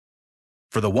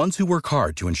For the ones who work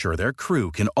hard to ensure their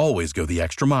crew can always go the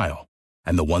extra mile,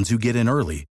 and the ones who get in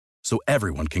early so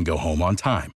everyone can go home on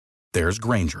time, there's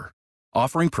Grainger,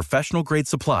 offering professional-grade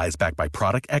supplies backed by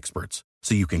product experts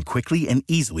so you can quickly and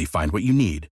easily find what you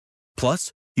need.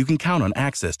 Plus, you can count on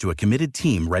access to a committed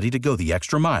team ready to go the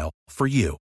extra mile for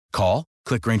you. Call,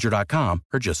 click Grainger.com,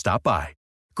 or just stop by.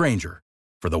 Grainger,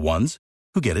 for the ones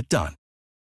who get it done.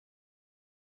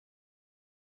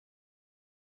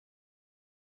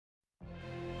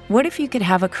 What if you could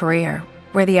have a career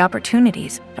where the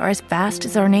opportunities are as vast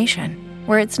as our nation,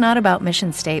 where it's not about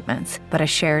mission statements, but a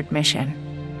shared mission?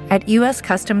 At U.S.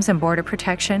 Customs and Border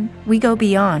Protection, we go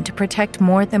beyond to protect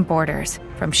more than borders.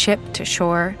 From ship to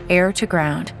shore, air to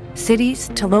ground, cities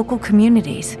to local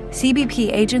communities,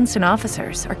 CBP agents and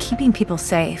officers are keeping people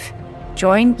safe.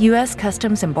 Join U.S.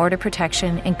 Customs and Border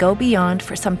Protection and go beyond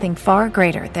for something far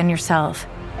greater than yourself.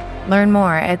 Learn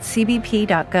more at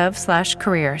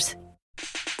cbp.gov/careers.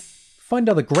 Find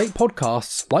other great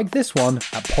podcasts like this one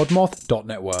at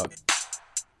podmoth.network.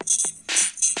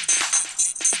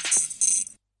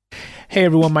 Hey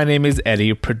everyone, my name is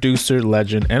Eddie, producer,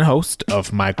 legend, and host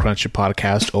of My Crunchy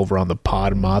podcast over on the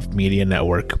Podmoth Media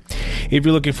Network. If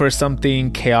you're looking for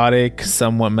something chaotic,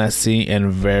 somewhat messy, and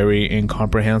very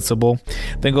incomprehensible,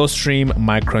 then go stream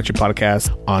My Crunchy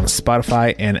podcast on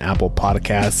Spotify and Apple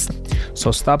Podcasts.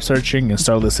 So stop searching and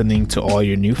start listening to all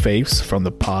your new faves from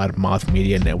the Podmoth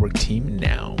Media Network team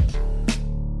now.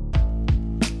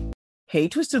 Hey,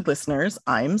 Twisted listeners,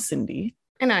 I'm Cindy.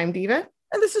 And I'm Diva.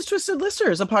 And this is Twisted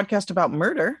Listeners, a podcast about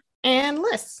murder and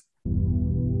lists.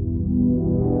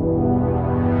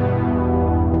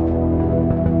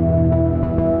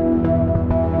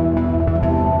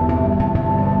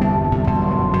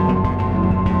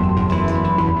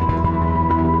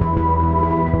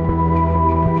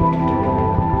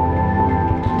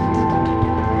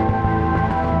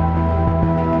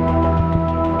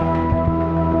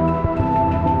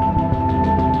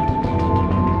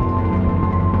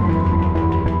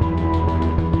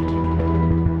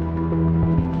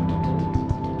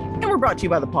 brought to you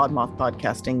by the Podmoth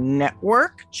Podcasting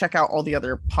Network. Check out all the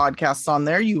other podcasts on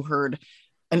there. You heard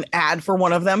an ad for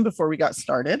one of them before we got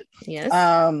started. Yes.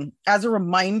 As a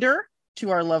reminder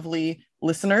to our lovely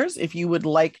listeners, if you would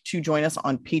like to join us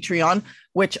on Patreon,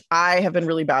 which I have been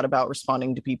really bad about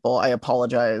responding to people, I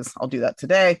apologize. I'll do that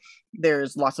today.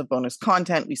 There's lots of bonus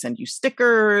content. We send you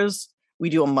stickers. We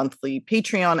do a monthly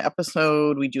Patreon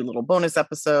episode. We do little bonus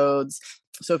episodes.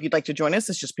 So if you'd like to join us,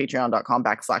 it's just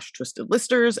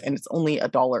patreon.com/twistedlisters, and it's only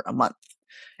 $1 a month.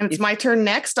 And it's my turn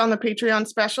next on the Patreon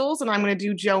specials, and I'm going to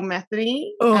do Joe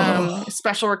Metheny,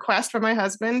 special request from my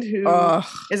husband, who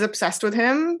is obsessed with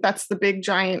him. That's the big,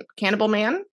 giant cannibal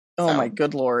man. Oh my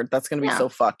good Lord. That's going to be so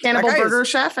fucked. Cannibal burger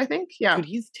chef, I think. Yeah. Dude,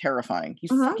 he's terrifying.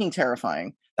 He's fucking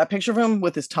terrifying. That picture of him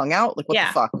with his tongue out, like what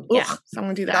the fuck? Yeah,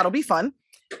 someone do that. That'll be fun.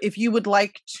 If you would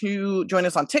like to join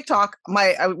us on TikTok,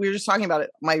 we were just talking about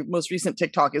it. My most recent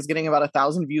TikTok is getting about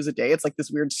 1,000 views a day. It's like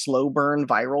this weird slow burn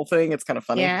viral thing. It's kind of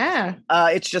funny. Yeah.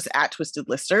 It's just at Twisted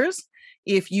Listers.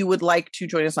 If you would like to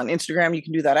join us on Instagram, you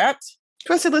can do that at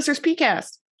Twisted Listers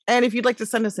PCast. And if you'd like to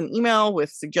send us an email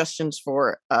with suggestions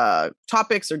for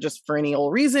topics or just for any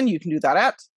old reason, you can do that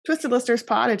at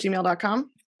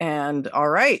twistedlisterspod@gmail.com. And all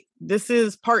right, this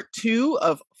is part 2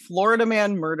 of Florida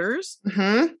Man Murders.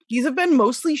 Mm-hmm. These have been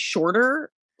mostly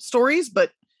shorter stories, but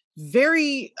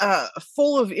very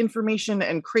full of information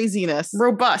and craziness.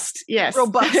 Robust, yes.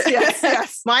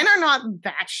 Yes. Mine are not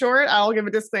that short. I'll give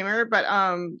a disclaimer, but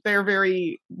they're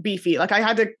very beefy. Like I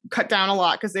had to cut down a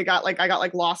lot because I got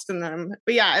lost in them.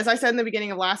 But yeah, as I said in the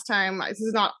beginning of last time, this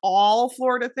is not all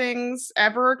Florida things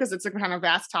ever because it's a kind of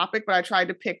vast topic. But I tried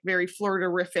to pick very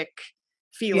Florida-rific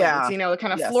feelings, the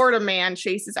kind of Florida man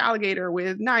chases alligator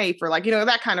with knife, or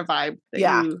that kind of vibe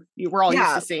that we're all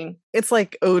used to seeing. It's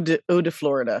like Ode to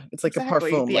Florida. It's like a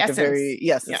parfum, the like essence. a very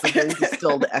it's a very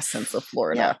distilled essence of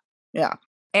Florida. Yeah.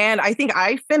 And I think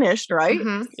I finished, right?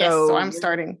 Mm-hmm. So I'm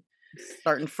starting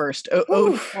first.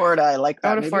 Ode to Florida. I like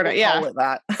that. Ode to Florida. We'll call it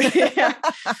that.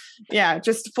 yeah,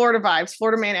 just Florida vibes,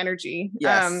 Florida man energy.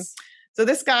 Yes. So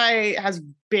this guy has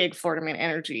big Florida man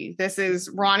energy. This is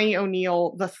Ronnie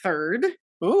O'Neill III.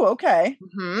 Ooh, okay.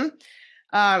 Mm-hmm.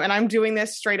 And I'm doing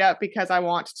this straight up because I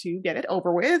want to get it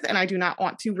over with, and I do not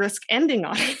want to risk ending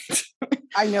on it.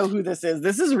 I know who this is.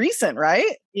 This is recent, right?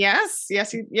 Yes.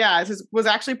 This was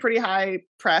actually pretty high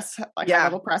press, high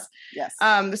level press. Yes.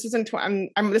 This is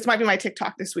this might be my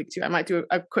TikTok this week too. I might do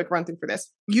a quick run through for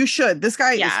this. You should. This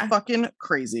guy is fucking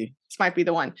crazy. This might be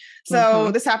the one. So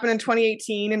this happened in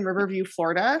 2018 in Riverview,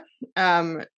 Florida.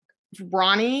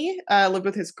 Ronnie lived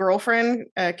with his girlfriend,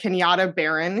 Kenyatta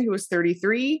Barron, who was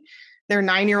 33. their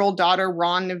 9-year-old daughter,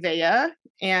 Ron Nevaeh,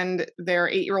 and their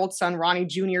 8-year-old son, Ronnie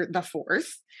Jr. the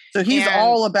fourth. So he's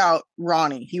all about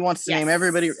Ronnie. He wants to Yes. name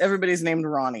everybody's named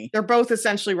Ronnie. They're both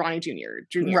essentially Ronnie Jr.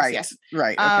 Right. Yes.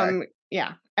 Right. Okay.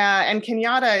 Yeah. And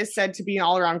Kenyatta is said to be an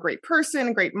all-around great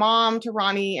person, great mom to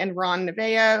Ronnie and Ron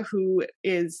Nevaeh, who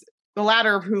is the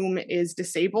latter of whom is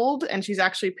disabled, and she's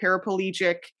actually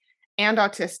paraplegic and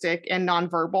autistic and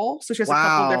nonverbal. So she has a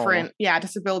couple different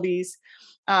disabilities.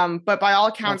 But by all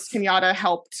accounts, Kenyatta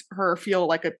helped her feel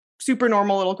like a super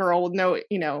normal little girl with no,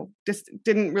 just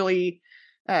didn't really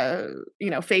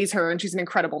phase her, and she's an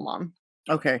incredible mom.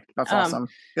 Okay, that's awesome.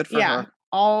 Good for her.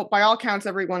 By all accounts,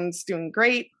 everyone's doing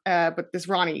great. But this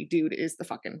Ronnie dude is the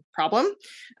fucking problem.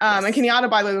 And Kenyatta,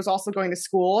 by the way, was also going to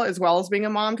school as well as being a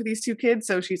mom to these two kids.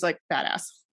 So she's like badass.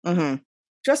 Mm-hmm.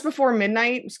 Just before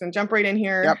midnight, I'm just going to jump right in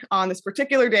here. Yep. On this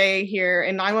particular day here,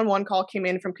 a 911 call came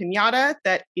in from Kenyatta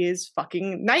that is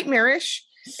fucking nightmarish.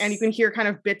 And you can hear kind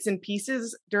of bits and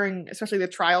pieces during, especially the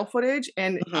trial footage.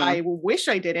 And I wish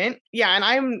I didn't. Yeah. And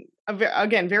I'm,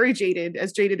 again, very jaded and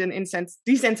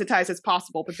desensitized as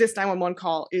possible. But this 911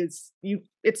 call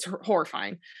it's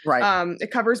horrifying. Right.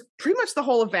 It covers pretty much the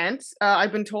whole event.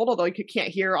 I've been told, although you can't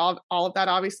hear all of that,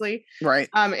 obviously. Right.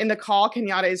 In the call,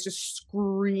 Kenyatta is just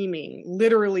screaming,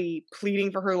 literally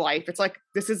pleading for her life. It's like,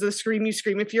 this is the scream you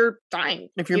scream if you're dying.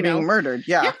 If you're being murdered.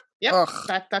 Yeah. Yep.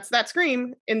 That's that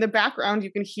scream. In the background,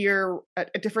 you can hear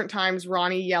at different times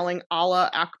Ronnie yelling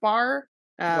Allah Akbar.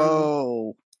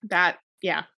 Whoa.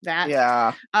 Yeah.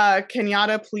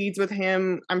 Kenyatta pleads with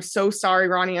him. I'm so sorry,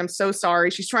 Ronnie. I'm so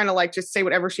sorry. She's trying to just say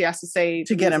whatever she has to say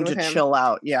to get him to chill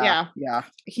out. Yeah.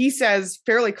 He says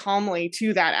fairly calmly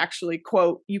to that, actually,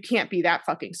 quote, "You can't be that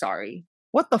fucking sorry."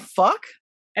 What the fuck?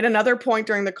 At another point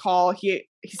during the call, he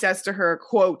says to her,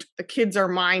 quote, "The kids are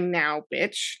mine now,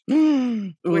 bitch."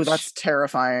 Ooh, that's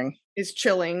terrifying. Is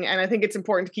chilling. And I think it's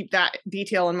important to keep that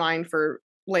detail in mind for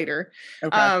later.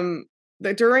 Okay.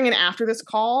 During and after this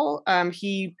call,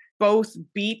 he both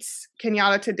beats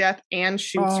Kenyatta to death and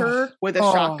shoots her with a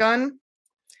shotgun.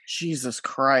 Jesus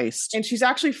Christ. And she's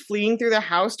actually fleeing through the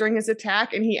house during his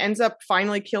attack, and he ends up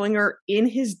finally killing her in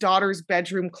his daughter's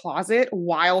bedroom closet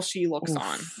while she looks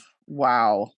on.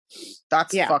 Wow.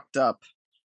 That's fucked up.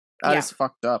 That is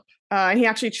fucked up. And he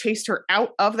actually chased her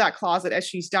out of that closet as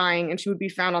she's dying, and she would be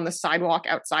found on the sidewalk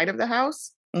outside of the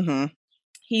house. Mm-hmm.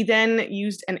 He then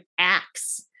used an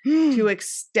axe to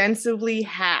extensively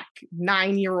hack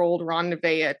 9-year-old Ron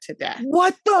Nevaeh to death.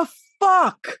 What the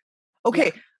fuck?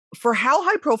 Okay. For how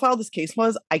high profile this case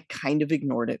was, I kind of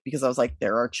ignored it because I was like,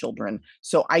 there are children.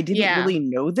 So I didn't really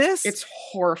know this. It's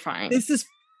horrifying. This is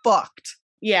fucked.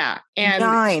 Yeah. And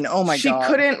 9. Oh my God. She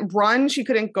couldn't run. She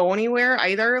couldn't go anywhere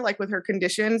either, with her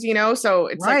conditions, so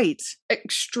it's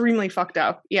extremely fucked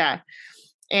up. Yeah.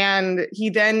 And he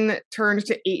then turned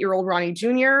to 8-year-old Ronnie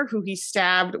Jr., who he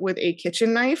stabbed with a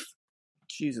kitchen knife.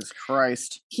 Jesus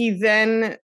Christ. He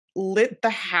then lit the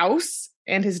house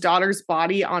and his daughter's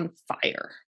body on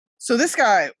fire. So this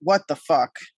guy, what the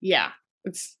fuck? Yeah.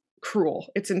 It's cruel.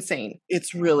 It's insane.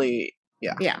 It's really,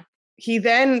 Yeah. He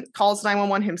then calls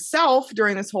 911 himself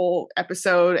during this whole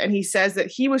episode, and he says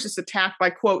that he was just attacked by,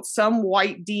 quote, some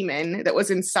white demon that was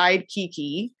inside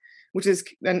Kiki, which is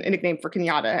a nickname for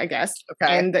Kenyatta, I guess.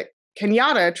 Okay. And that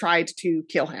Kenyatta tried to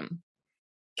kill him.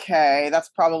 Okay, that's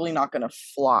probably not going to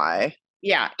fly.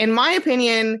 Yeah. In my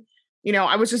opinion,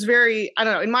 I was just I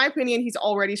don't know. In my opinion, he's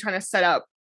already trying to set up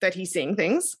that he's seeing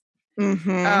things.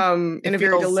 Mm-hmm. In a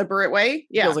very deliberate way.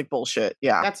 Yeah. Feels like bullshit.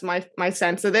 Yeah. That's my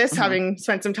sense of this, having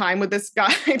spent some time with this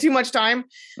guy, too much time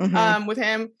with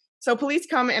him. So police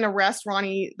come and arrest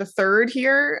Ronnie the third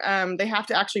here. They have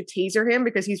to actually taser him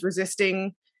because he's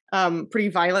resisting pretty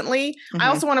violently. I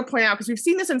also want to point out, because we've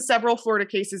seen this in several Florida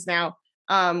cases now,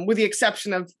 with the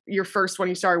exception of your first one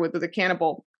you started with the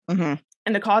cannibal and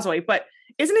the Causeway. But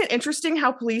isn't it interesting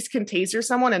how police can taser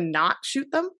someone and not shoot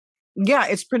them? Yeah,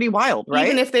 it's pretty wild, right?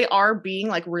 Even if they are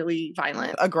being really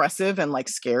violent, aggressive, and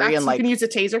scary, and you can use a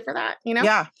taser for that.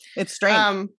 Yeah, it's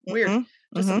strange. Weird.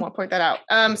 Just want to point that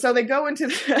out. So they go into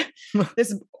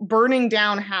this burning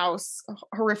down house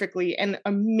horrifically, and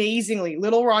amazingly,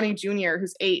 little Ronnie Jr.,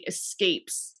 who's 8,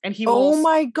 escapes, and he will. Oh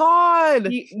my God!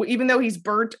 Even though he's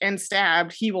burnt and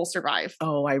stabbed, he will survive.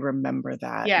 Oh, I remember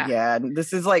that. Yeah. Yeah.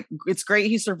 This is it's great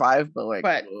he survived, but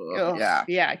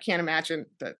I can't imagine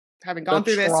that. Having gone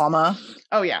through trauma.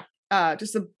 Oh yeah.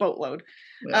 Just a boatload.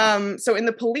 Yeah. So in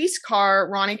the police car,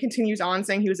 Ronnie continues on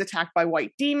saying he was attacked by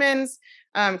white demons.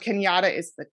 Kenyatta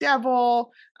is the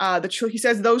devil. He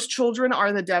says those children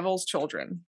are the devil's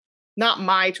children. Not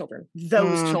my children.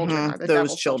 Those children are the those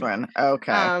devil's children.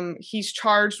 Okay. He's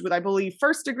charged with, I believe,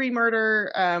 first-degree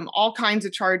murder, all kinds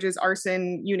of charges,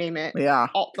 arson, you name it. Yeah.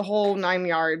 The whole 9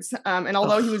 yards. And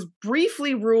although he was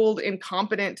briefly ruled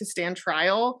incompetent to stand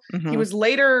trial, he was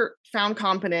later found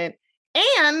competent,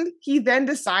 and he then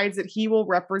decides that he will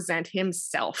represent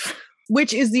himself.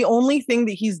 Which is the only thing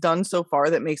that he's done so far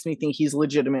that makes me think he's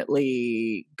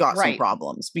legitimately got some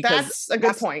problems. Because that's a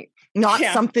good point. Not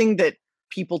something that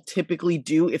people typically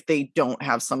do if they don't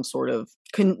have some sort of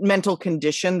mental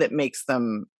condition that makes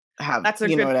them have. That's a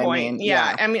good point. I mean?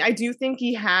 Yeah. I mean, I do think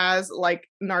he has like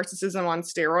narcissism on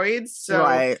steroids. So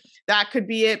that could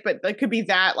be it, but it could be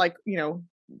that, like, you know,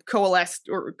 coalesced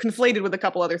or conflated with a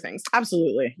couple other things.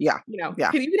 Absolutely. Yeah. You know,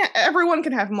 everyone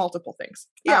can have multiple things.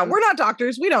 Yeah. We're not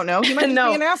doctors. We don't know. He might just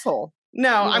be an asshole.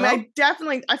 No, I mean,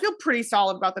 I feel pretty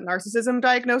solid about the narcissism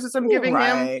diagnosis I'm giving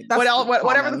him.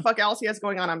 Whatever the fuck else he has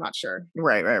going on, I'm not sure.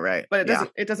 Right. But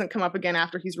it doesn't come up again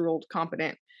after he's ruled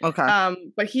competent. Okay.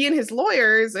 But he and his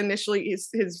lawyers initially,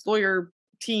 his lawyer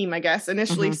team, I guess,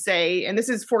 initially say, and this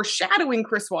is foreshadowing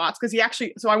Chris Watts, because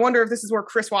so I wonder if this is where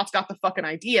Chris Watts got the fucking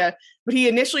idea, but he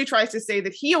initially tries to say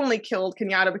that he only killed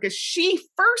Kenyatta because she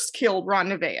first killed Ron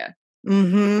Nevaeh.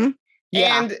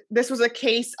 Yeah. And this was a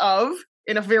case of,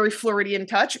 in a very Floridian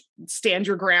touch, stand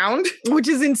your ground. Which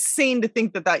is insane to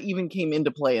think that even came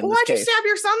into play in this case. Why'd you stab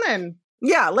your son then?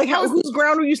 Yeah, like whose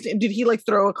ground were you? Did he like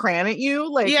throw a crayon at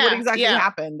you? Like what exactly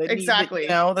happened? Exactly.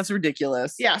 No, that's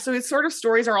ridiculous. Yeah, so his sort of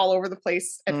stories are all over the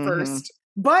place at first.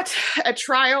 But at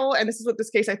trial, and this is what this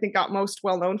case I think got most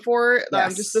well known for,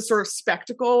 just the sort of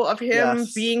spectacle of him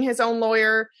being his own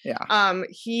lawyer. Yeah.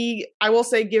 He, I will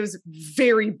say, gives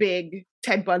very big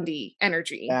Ted Bundy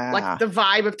energy, like the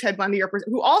vibe of Ted Bundy,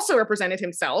 who also represented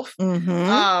himself.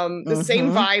 The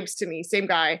same vibes to me, same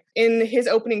guy. In his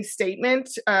opening statement,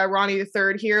 Ronnie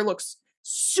III here looks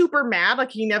super mad,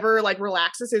 like he never like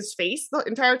relaxes his face the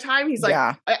entire time. He's like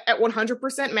at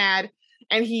 100% mad.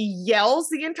 And he yells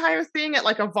the entire thing at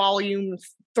like a volume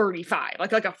 35,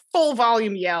 like a full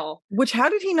volume yell. Which, how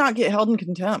did he not get held in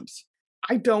contempt?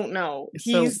 I don't know.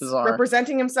 He's so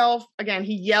representing himself. Again,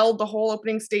 he yelled the whole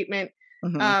opening statement.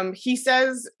 He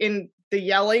says in the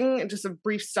yelling, just a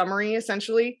brief summary,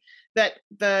 essentially, that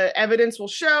the evidence will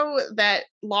show that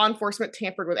law enforcement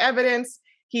tampered with evidence.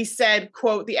 He said,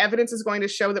 quote, "The evidence is going to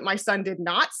show that my son did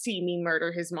not see me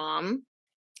murder his mom."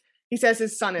 He says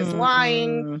his son is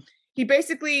lying. He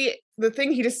basically, the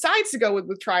thing he decides to go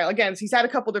with trial, again, he's had a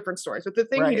couple different stories, but the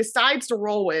thing he decides to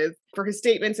roll with for his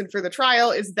statements and for the trial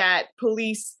is that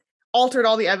police altered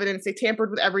all the evidence, they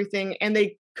tampered with everything, and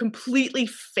they completely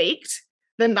faked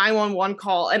the 911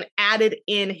 call and added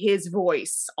in his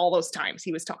voice all those times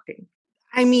he was talking.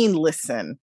 I mean,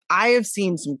 listen, I have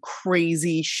seen some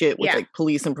crazy shit with like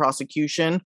police and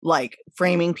prosecution, like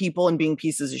framing people and being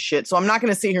pieces of shit. So I'm not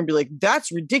going to sit here and be like,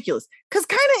 that's ridiculous. Because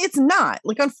kind of it's not.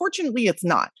 Like, unfortunately, it's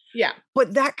not. Yeah.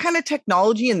 But that kind of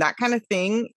technology and that kind of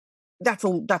thing, that's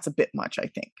a bit much, I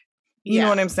think. You know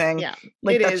what I'm saying? Yeah.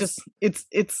 Like that's just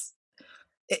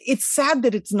it's sad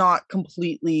that it's not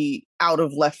completely out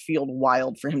of left field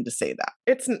wild for him to say that.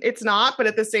 It's not, but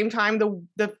at the same time,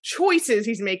 the choices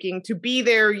he's making to be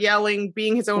there yelling,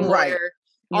 being his own lawyer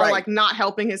are like not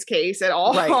helping his case at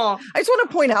all. Right. I just want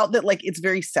to point out that like it's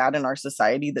very sad in our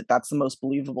society that that's the most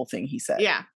believable thing he said.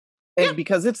 Yeah. And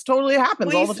because it's totally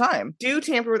happens all the time. Do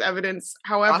tamper with evidence.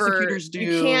 However, prosecutors do.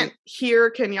 You can't hear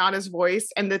Kenyatta's voice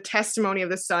and the testimony of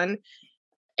the son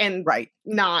and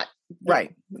not.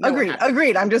 Right.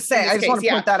 Agreed. I'm just saying, I just want to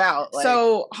point that out. Like,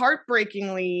 so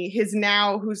heartbreakingly, his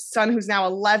son, who's now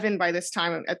 11 by this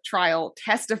time at trial,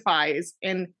 testifies.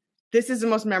 And this is the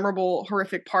most memorable,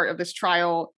 horrific part of this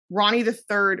trial. Ronnie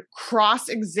III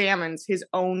cross-examines his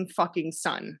own fucking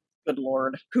son. Good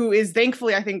Lord. Who is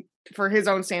thankfully, I think, for his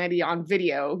own sanity on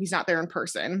video. He's not there in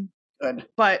person. Good.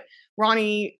 But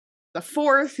Ronnie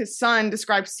IV, his son,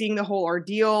 describes seeing the whole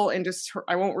ordeal and just,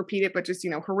 I won't repeat it, but just,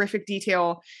 horrific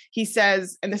detail. He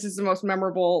says, and this is the most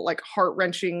memorable, like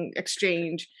heart-wrenching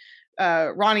exchange.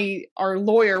 Ronnie, our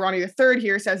lawyer, Ronnie III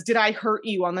here says, "Did I hurt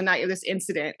you on the night of this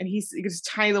incident?" And he's this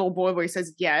tiny little boy voice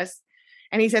says, "Yes."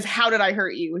 And he says, "How did I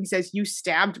hurt you?" And he says, "You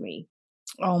stabbed me."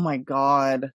 Oh my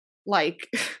God. Like,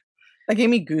 that gave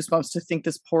me goosebumps to think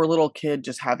this poor little kid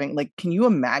just having, like, can you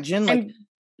imagine? Like,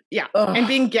 and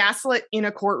being gaslit in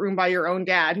a courtroom by your own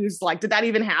dad, who's like, "Did that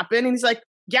even happen?" And he's like,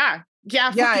 yeah,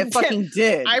 it fucking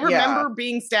did. I remember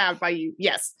being stabbed by you.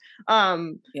 Yes.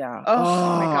 Yeah.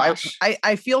 Oh my gosh.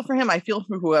 I feel for him. I feel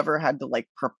for whoever had to like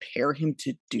prepare him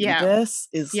to do this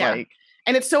like,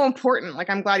 and it's so important. Like,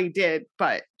 I'm glad he did,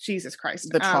 but Jesus Christ.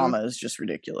 The trauma is just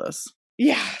ridiculous.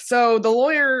 Yeah. So the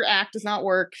lawyer act does not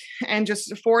work. And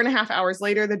just 4.5 hours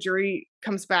later, the jury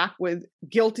comes back with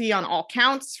guilty on all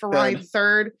counts for Ronnie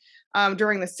III.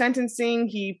 During the sentencing,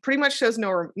 he pretty much shows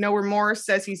no remorse,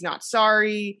 says he's not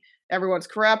sorry. Everyone's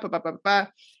corrupt. Blah, blah, blah, blah.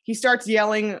 He starts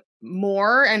yelling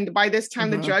more. And by this time,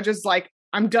 the judge is like,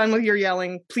 I'm done with your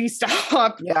yelling. Please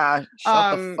stop. Yeah,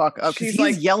 shut the fuck up. Because he's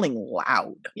like, yelling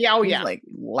loud. Yeah, oh he's yeah. Like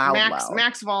loud.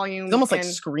 Max volume. It's almost like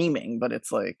screaming, but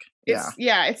it's like,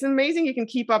 it's amazing you can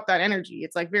keep up that energy.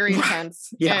 It's like very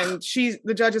intense. And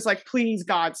the judge is like, please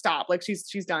God, stop. Like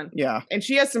she's done. Yeah. And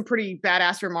she has some pretty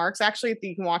badass remarks actually that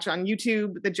you can watch on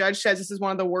YouTube. The judge says this is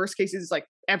one of the worst cases like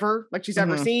ever, like she's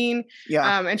ever seen.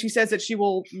 Yeah. And she says that she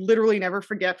will literally never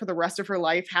forget for the rest of her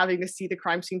life having to see the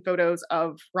crime scene photos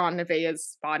of Ron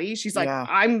Nevaeh's body. She's like,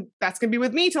 that's gonna be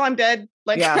with me till I'm dead.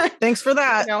 Like, thanks for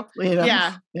that.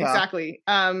 Yeah, exactly.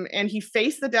 And he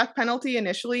faced the death penalty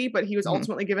initially, but he was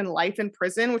ultimately given life in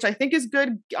prison, which I think is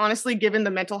good, honestly, given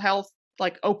the mental health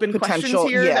like open questions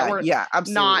here that were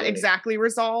not exactly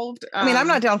resolved. I mean, I'm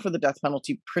not down for the death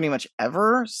penalty pretty much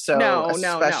ever. So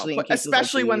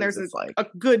especially when there's a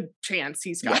good chance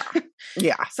he's got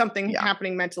something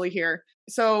happening mentally here.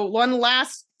 So one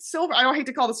last I don't hate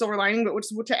to call it the silver lining,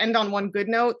 but to end on one good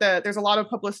note, there's a lot of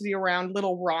publicity around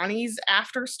little Ronnie's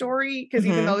after story, because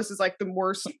even though this is like the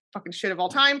worst fucking shit of all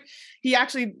time, he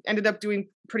actually ended up doing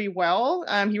pretty well.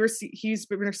 He's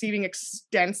been receiving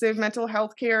extensive mental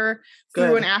health care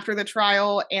through and after the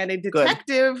trial, and a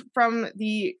detective from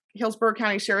the Hillsborough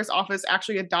County Sheriff's Office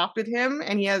actually adopted him,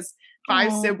 and he has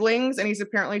 5 siblings, and he's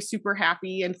apparently super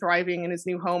happy and thriving in his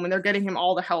new home, and they're getting him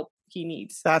all the help he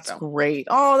needs. That's great.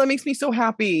 Oh, that makes me so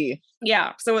happy.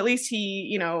 Yeah. So at least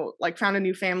he, like found a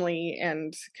new family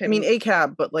and I mean,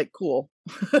 ACAB, but like cool.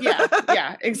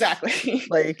 yeah, exactly.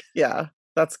 Like, yeah,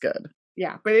 that's good.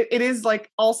 Yeah. But it is like,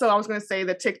 also, I was going to say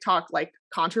the TikTok like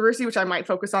controversy, which I might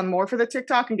focus on more for the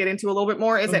TikTok and get into a little bit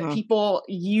more, is that people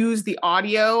use the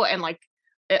audio and like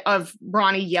of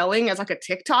Ronnie yelling as like a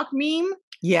TikTok meme.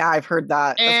 Yeah, I've heard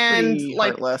that. That's pretty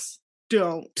heartless.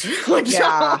 Don't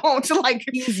like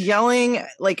he's yelling,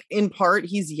 like in part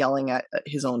he's yelling at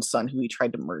his own son who he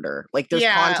tried to murder. Like there's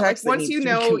context like, once you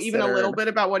know even a little bit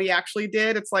about what he actually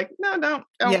did, it's like no, don't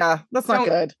that's not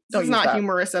good. It's not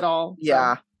humorous at all.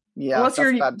 Unless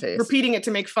you're repeating it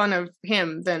to make fun of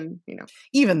him, then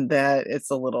even that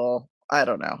it's a little, I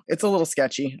don't know, it's a little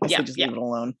sketchy. I say just leave it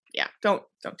alone. Don't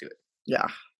do it.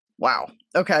 Wow.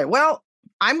 Okay, well,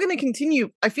 I'm going to continue.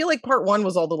 I feel like part 1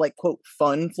 was all the like quote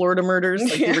fun Florida murders.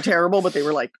 Like they were terrible, but they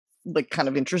were like kind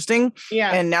of interesting. Yeah.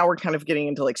 And now we're kind of getting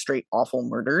into like straight awful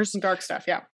murders. Some dark stuff.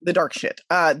 Yeah. The dark shit.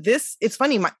 It's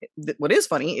funny. What is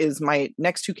funny is my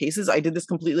next 2 cases, I did this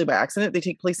completely by accident. They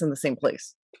take place in the same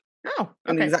place. Oh,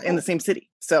 okay. In the same city.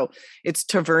 So it's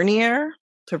Tavernier,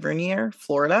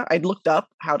 Florida. I looked up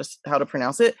how to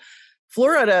pronounce it.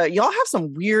 Florida, y'all have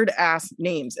some weird ass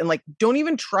names, and like don't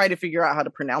even try to figure out how to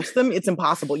pronounce them. It's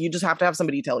impossible. You just have to have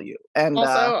somebody tell you. And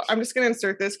also, I'm just going to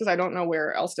insert this because I don't know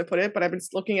where else to put it, but I've been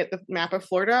looking at the map of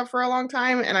Florida for a long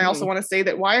time, and I also want to say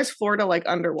that why is Florida like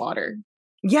underwater?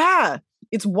 Yeah,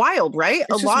 it's wild, right?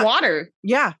 It's just water.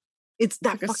 Yeah. It's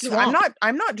that like fucking,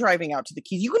 I'm not driving out to the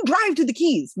Keys. You can drive to the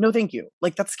Keys. No, thank you.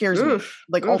 Like that scares me.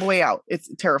 Like all the way out. It's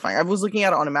terrifying. I was looking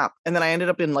at it on a map, and then I ended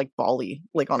up in like Bali,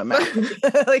 like on a map.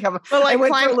 I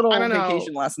went for a little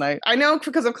vacation last night. I know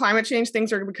because of climate change,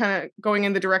 things are kind of going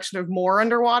in the direction of more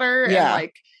underwater. Yeah. And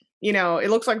like, it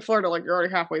looks like Florida, like you're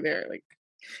already halfway there. Like,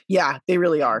 yeah, they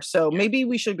really are. So maybe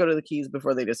we should go to the Keys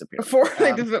before they disappear. Before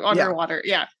they disappear underwater.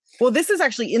 Yeah. Well, this is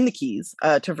actually in the Keys,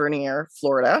 Tavernier,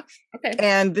 Florida. Okay.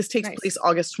 And this takes place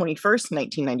August 21st,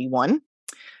 1991.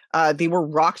 They were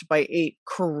rocked by a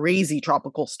crazy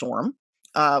tropical storm,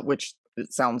 which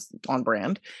sounds on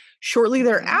brand. Shortly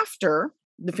thereafter,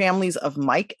 the families of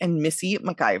Mike and Missy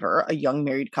McIver, a young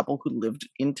married couple who lived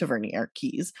in Tavernier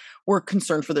Keys, were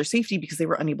concerned for their safety because they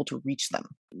were unable to reach them.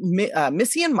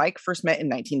 Missy and Mike first met in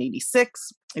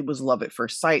 1986. It was love at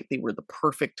first sight. They were the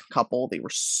perfect couple. They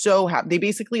were so happy. They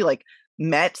basically like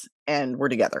met and were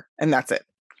together, and that's it.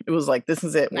 It was like, this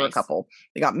is it. We're a couple.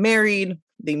 They got married.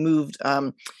 They moved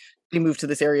to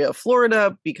this area of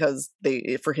Florida because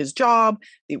for his job.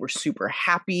 They were super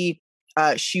happy.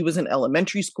 She was an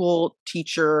elementary school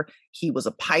teacher. He was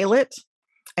a pilot.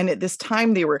 And at this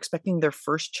time, they were expecting their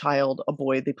first child, a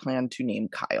boy they planned to name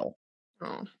Kyle.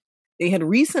 Oh. They had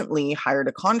recently hired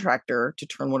a contractor to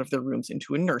turn one of their rooms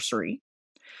into a nursery.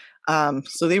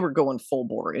 So they were going full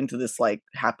bore into this like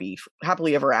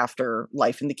happily ever after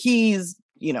life in the Keys,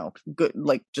 good,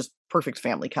 like just perfect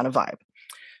family kind of vibe.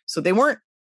 So they weren't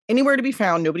anywhere to be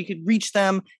found. Nobody could reach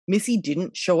them. Missy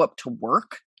didn't show up to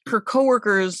work her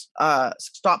coworkers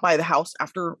stopped by the house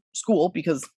after school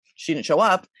because she didn't show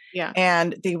up. Yeah.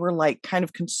 And they were like kind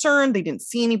of concerned. They didn't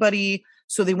see anybody.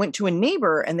 So they went to a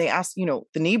neighbor and they asked, the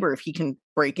neighbor if he can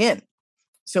break in.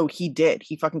 So he did.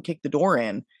 He fucking kicked the door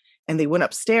in, and they went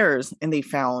upstairs and they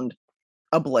found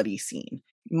a bloody scene.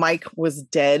 Mike was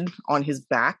dead on his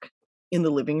back in the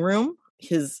living room.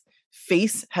 His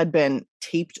face had been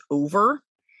taped over.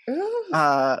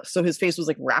 So his face was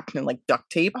like wrapped in like duct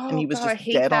tape, and he was just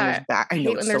dead on his back. I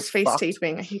know, when there's face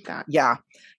taping. I hate that. Yeah.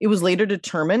 It was later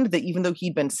determined that even though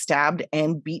he'd been stabbed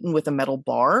and beaten with a metal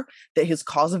bar, that his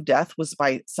cause of death was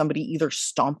by somebody either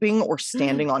stomping or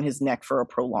standing on his neck for a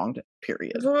prolonged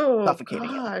period, suffocating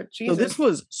him. Jesus. So this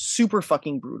was super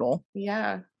fucking brutal.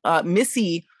 Yeah.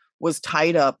 Missy was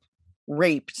tied up,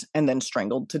 raped, and then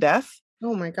strangled to death.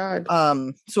 Oh my God.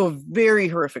 So a very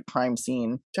horrific crime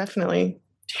scene. Definitely.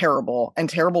 Terrible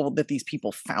that these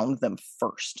people found them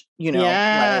first,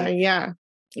 Yeah, like, yeah.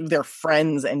 Their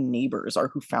friends and neighbors are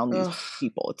who found these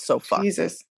people. It's so fucked.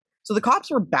 Jesus. So the cops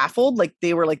were baffled. Like,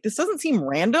 they were like, this doesn't seem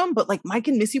random, but like Mike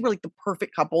and Missy were like the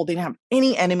perfect couple. They didn't have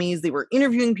any enemies. They were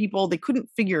interviewing people. They couldn't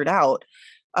figure it out.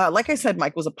 Like I said,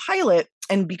 Mike was a pilot,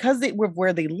 and because they were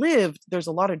where they lived, there's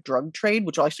a lot of drug trade,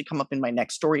 which will actually come up in my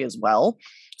next story as well.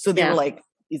 So they were like,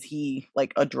 is he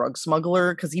like a drug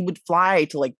smuggler? Because he would fly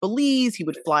to like Belize. He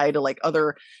would fly to like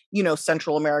other,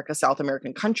 Central America, South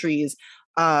American countries.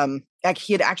 Like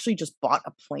he had actually just bought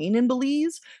a plane in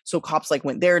Belize. So cops like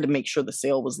went there to make sure the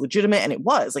sale was legitimate. And it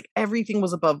was like, everything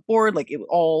was above board. Like it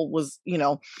all was,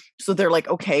 so they're like,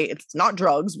 okay, it's not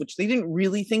drugs, which they didn't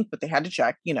really think, but they had to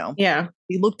check, Yeah.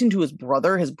 They looked into his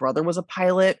brother. His brother was a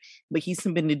pilot, but he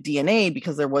submitted DNA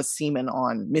because there was semen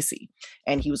on Missy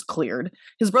and he was cleared.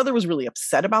 His brother was really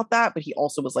upset about that, but he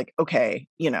also was like, okay,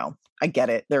 I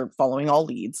get it. They're following all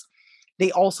leads.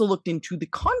 They also looked into the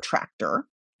contractor,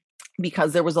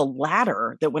 because there was a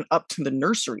ladder that went up to the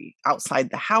nursery outside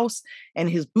the house, and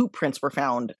his boot prints were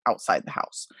found outside the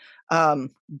house.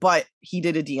 But he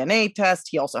did a DNA test.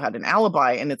 He also had an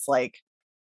alibi, and it's like,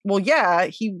 well, yeah,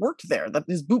 he worked there. That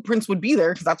his boot prints would be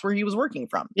there because that's where he was working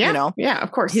from. Yeah, yeah,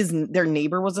 of course. Their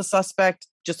neighbor was a suspect,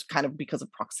 just kind of because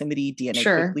of proximity. DNA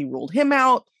quickly ruled him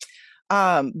out.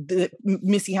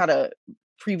 Missy had a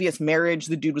previous marriage.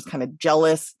 The dude was kind of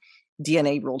jealous.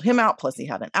 DNA ruled him out. Plus, he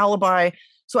had an alibi.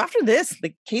 So after this,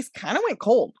 the case kind of went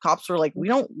cold. Cops were like, we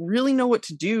don't really know what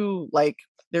to do. Like,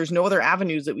 there's no other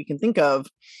avenues that we can think of.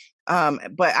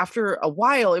 But after a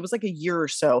while, it was like a year or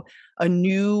so, a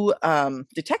new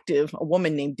detective, a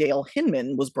woman named Dale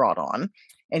Hinman, was brought on,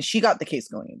 and she got the case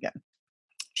going again.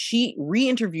 She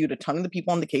re-interviewed a ton of the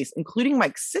people on the case, including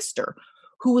Mike's sister,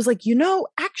 who was like,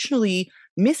 actually,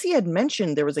 Missy had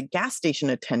mentioned there was a gas station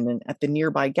attendant at the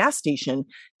nearby gas station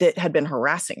that had been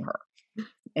harassing her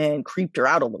and creeped her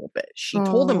out a little bit. She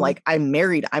told him, like, I'm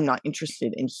married, I'm not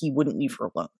interested, and he wouldn't leave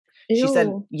her alone.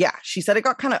 Ew. She said it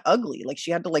got kind of ugly. Like,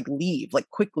 she had to like leave like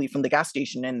quickly from the gas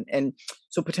station. And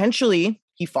so potentially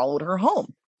he followed her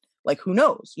home. Like, who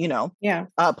knows, Yeah.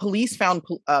 Police found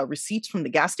receipts from the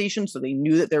gas station. So they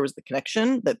knew that there was the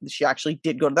connection, that she actually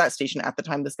did go to that station at the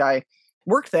time this guy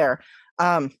worked there.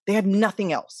 They had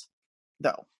nothing else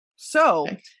though. So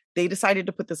they decided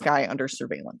to put this guy under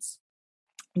surveillance.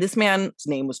 This man's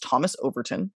name was Thomas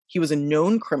Overton. He was a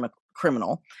known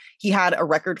criminal. He had a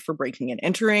record for breaking and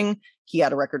entering. He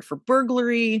had a record for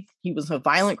burglary. He was a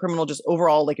violent criminal, just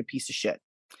overall like a piece of shit.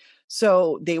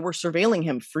 So they were surveilling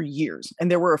him for years, and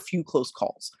there were a few close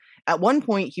calls. At one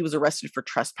point, he was arrested for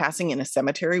trespassing in a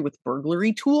cemetery with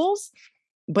burglary tools,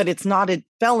 but it's not a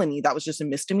felony. That was just a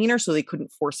misdemeanor, so they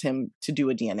couldn't force him to do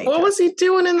a DNA test. What was he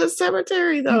doing in the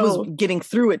cemetery, though? He was getting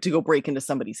through it to go break into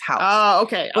somebody's house. Oh,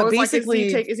 okay. But basically,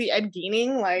 is he Ed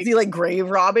Geining? Like, is he like grave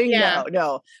robbing? Yeah.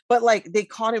 No. But like they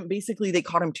caught him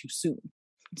too soon.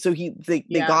 So they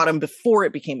got him before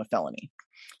it became a felony.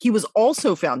 He was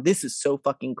also found, this is so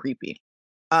fucking creepy.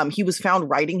 He was found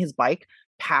riding his bike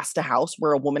past a house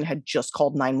where a woman had just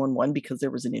called 911 because there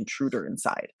was an intruder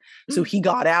inside. So he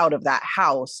got out of that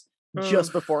house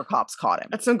just before cops caught him.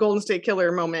 That's some Golden State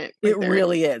Killer moment. It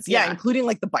really is. Yeah. Including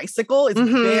like the bicycle. It's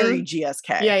very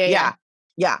GSK.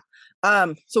 Yeah.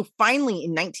 So finally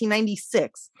in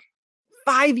 1996,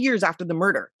 5 years after the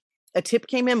murder, a tip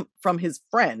came in from his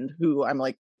friend, who I'm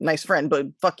like, nice friend, but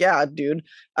fuck yeah, dude.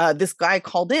 This guy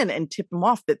called in and tipped him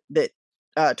off that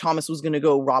Thomas was going to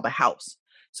go rob a house.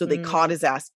 So they caught his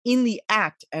ass in the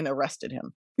act and arrested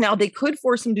him. Now, they could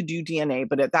force him to do DNA,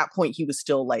 but at that point, he was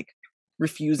still like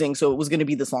refusing. So it was going to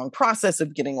be this long process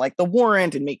of getting like the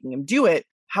warrant and making him do it.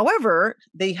 However,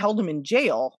 they held him in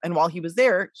jail. And while he was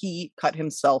there, he cut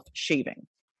himself shaving.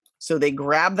 So they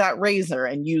grabbed that razor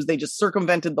and they just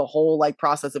circumvented the whole like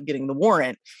process of getting the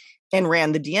warrant and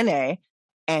ran the DNA,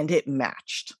 and it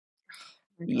matched.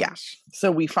 Yeah.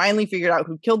 So we finally figured out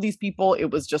who killed these people.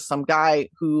 It was just some guy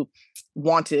who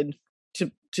wanted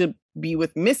to be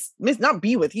with not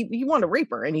be with, he wanted to rape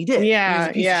her, and he did. Yeah. He was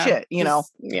a piece of shit, you know?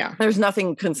 Yeah. There's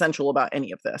nothing consensual about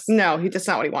any of this. No, that's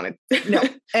not what he wanted. No.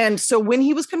 And so when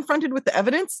he was confronted with the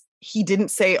evidence, he didn't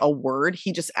say a word.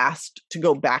 He just asked to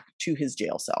go back to his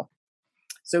jail cell.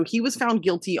 So he was found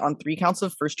guilty on 3 counts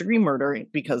of first-degree murder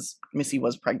because Missy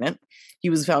was pregnant. He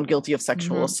was found guilty of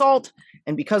sexual assault.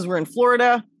 And because we're in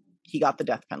Florida, he got the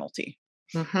death penalty.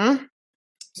 Mm-hmm.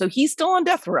 So he's still on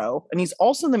death row. And he's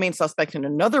also the main suspect in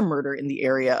another murder in the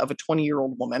area of a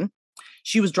 20-year-old woman.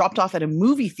 She was dropped off at a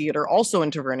movie theater, also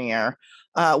in Tavernier,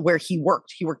 where he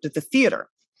worked. He worked at the theater.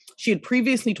 She had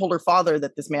previously told her father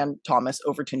that this man, Thomas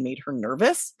Overton, made her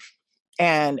nervous.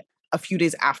 And a few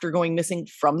days after going missing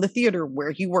from the theater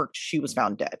where he worked, she was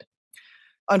found dead.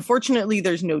 Unfortunately,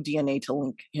 there's no DNA to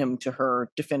link him to her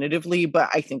definitively, but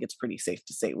I think it's pretty safe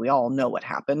to say we all know what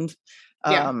happened.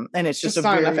 Yeah. And it's just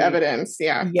not enough evidence.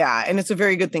 Yeah. Yeah. And it's a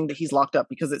very good thing that he's locked up,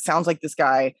 because it sounds like this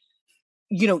guy,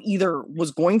 you know, either was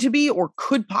going to be or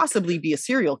could possibly be a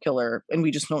serial killer, and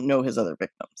we just don't know his other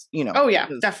victims, you know. Oh yeah,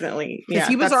 definitely. Because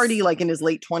he was already like in his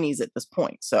late 20s at this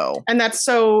point. So, and that's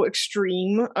so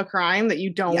extreme a crime that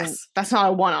you don't, that's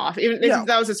not a one-off. Even if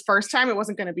that was his first time, it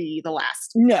wasn't going to be the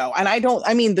last. No. And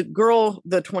I mean, the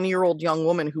 20-year-old young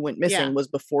woman who went missing was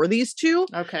before these two.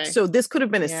 Okay. So this could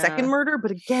have been a second murder,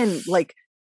 but again, like,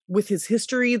 with his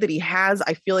history that he has,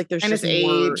 I feel like there's just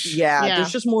more,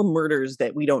 there's just more murders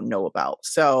that we don't know about.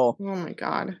 So, oh my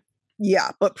God. Yeah,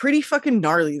 but pretty fucking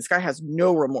gnarly. This guy has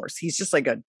no remorse. He's just like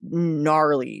a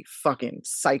gnarly fucking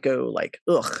psycho, like,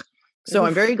 ugh. So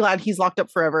I'm very glad he's locked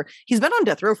up forever. He's been on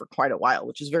death row for quite a while,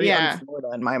 which is very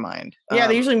un-Florida in my mind. Yeah,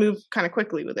 they usually move kind of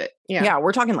quickly with it. Yeah,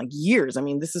 we're talking like years. I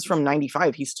mean, this is from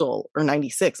 95. Or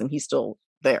 96, and he's still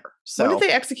there. So when did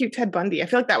they execute Ted Bundy? I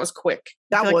feel like that was quick.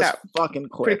 That was fucking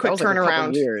quick. Pretty quick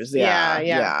turnaround. Years.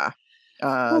 Yeah.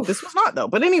 This was not though.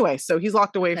 But anyway, so he's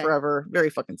locked away forever.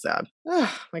 Very fucking sad.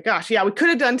 Oh my gosh. Yeah, we could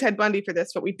have done Ted Bundy for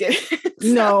this, but we didn't.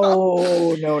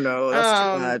 No. That's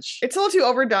too much. It's a little too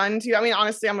overdone too. I mean,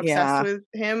 honestly, I'm obsessed with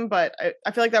him, but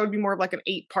I feel like that would be more of like an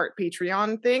 8-part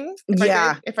Patreon thing.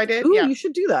 If I did. Ooh, you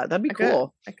should do that. That'd be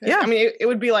cool. I could. Yeah. I mean, it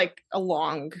would be like a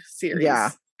long series.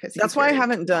 Yeah. That's why I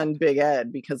haven't done Big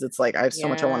Ed, because it's like I have so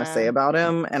much I want to say about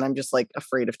him, and I'm just like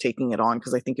afraid of taking it on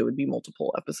because I think it would be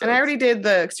multiple episodes. And I already did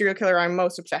the serial killer I'm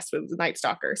most obsessed with, the Night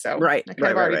Stalker. So I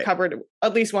kind of already covered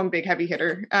at least one big heavy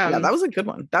hitter. Yeah, that was a good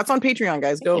one. That's on Patreon,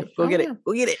 guys. Go get it.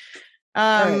 Go get it.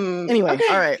 Anyway,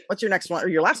 all right. What's your next one or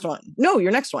your last one? No,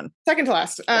 your next one. Second to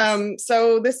last. Yes.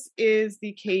 So this is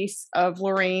the case of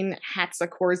Lorraine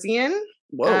Hatzakorzian.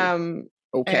 Whoa.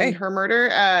 Okay. And her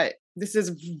murder. This is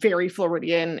very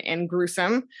Floridian and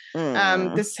gruesome.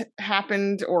 This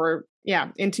happened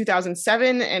in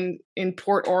 2007 and in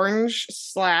Port Orange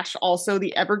 / also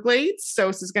the Everglades. So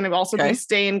this is going to also be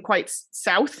staying quite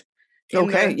south in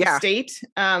the state,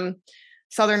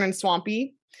 southern and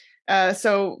swampy.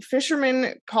 So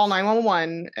fishermen call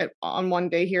 911 on one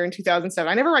day here in 2007.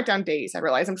 I never write down days. I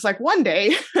realize I'm just like one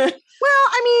day. Well,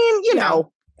 I mean, you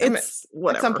know. It's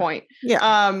whatever. At some point.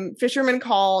 Yeah. Fishermen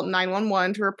call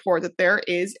 911 to report that there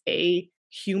is a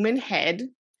human head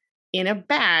in a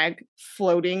bag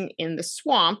floating in the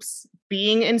swamps,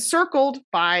 being encircled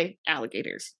by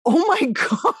alligators. Oh my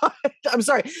God. I'm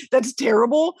sorry. That's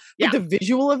terrible. But the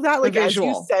visual of that, like as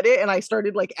you said it, and I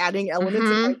started like adding elements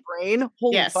in my brain.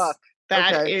 Holy fuck.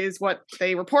 That is what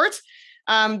they report.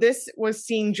 This was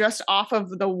seen just off of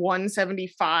the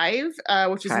 175,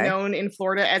 which is known in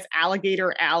Florida as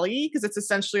Alligator Alley, because it's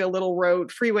essentially a little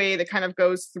road freeway that kind of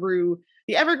goes through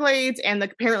the Everglades and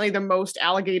apparently the most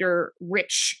alligator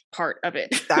rich part of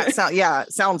it. That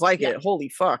sounds like it. Holy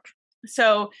fuck.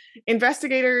 So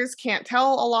investigators can't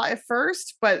tell a lot at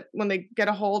first, but when they get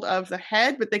a hold of the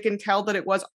head, but they can tell that it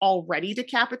was already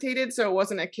decapitated. So it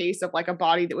wasn't a case of like a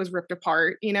body that was ripped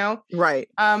apart, you know? Right.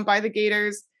 By the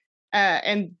gators.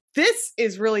 And this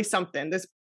is really something, this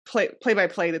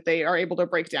play-by-play that they are able to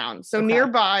break down. So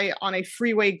nearby on a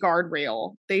freeway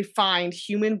guardrail, they find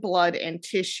human blood and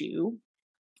tissue.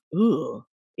 Ooh.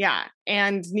 Yeah.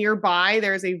 And nearby,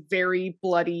 there's a very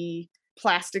bloody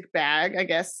plastic bag, I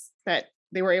guess, that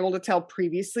they were able to tell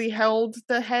previously held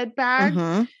the head bag.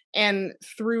 Mm-hmm. And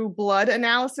through blood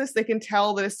analysis, they can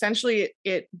tell that essentially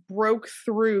it broke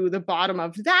through the bottom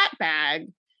of that bag,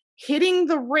 hitting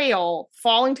the rail,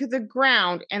 falling to the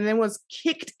ground, and then was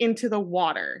kicked into the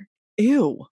water.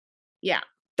 Ew. Yeah.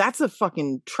 That's a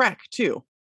fucking trek, too.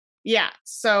 Yeah.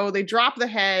 So they drop the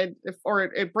head, or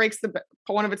it breaks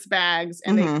one of its bags,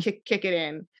 and they kick it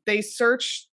in. They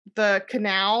search the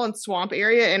canal and swamp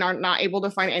area and are not able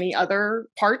to find any other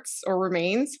parts or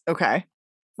remains. Okay.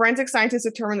 Forensic scientists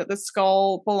determined that the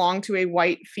skull belonged to a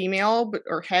white female,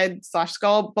 or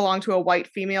head/skull belonged to a white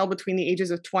female between the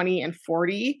ages of 20 and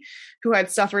 40 who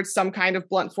had suffered some kind of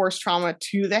blunt force trauma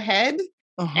to the head.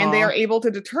 And they are able to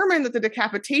determine that the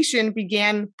decapitation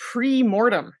began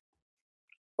pre-mortem.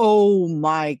 Oh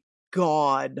my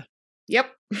God.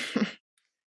 Yep.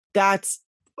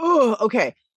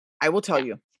 Okay. I will tell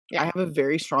you, I have a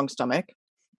very strong stomach,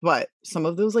 but some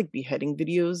of those like beheading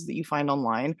videos that you find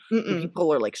online, where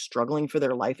people are like struggling for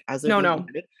their life as they're being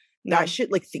beheaded, that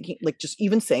shit, like thinking, like just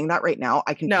even saying that right now,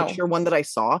 I can picture one that I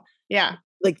saw. Yeah.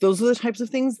 Like those are the types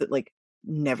of things that like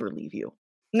never leave you.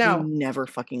 No. They never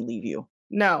fucking leave you.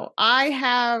 No,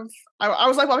 I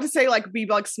was like, about to say like, be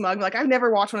like smug. Like I've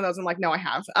never watched one of those. I'm like, no, I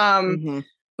have.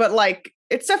 But like,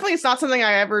 it's not something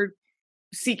I ever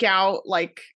seek out.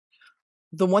 Like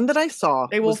the one that I saw,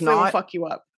 they will fuck you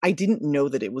up. I didn't know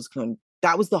that it was going.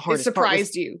 That was the hardest. It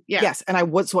surprised you. Yeah. Yes. And I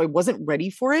wasn't ready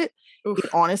for it. It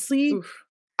honestly,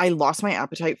 I lost my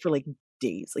appetite for like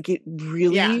days. Like it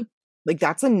really, like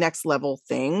that's a next level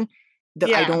thing that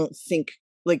I don't think,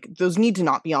 like those need to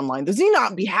not be online. Those need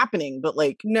not be happening, but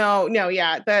like no,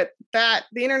 yeah. That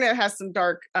the internet has some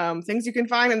dark things you can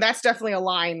find, and that's definitely a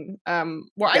line.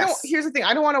 Where here's the thing,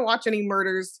 I don't want to watch any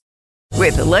murders.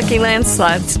 With the Lucky Land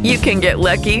Slots, you can get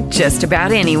lucky just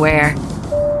about anywhere.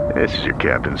 This is your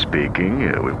captain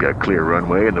speaking. We've got clear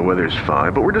runway and the weather's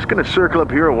fine, but we're just going to circle up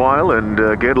here a while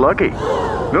and get lucky.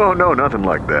 No, nothing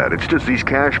like that. It's just these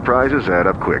cash prizes add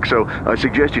up quick. So I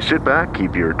suggest you sit back,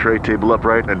 keep your tray table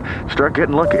upright, and start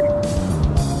getting lucky.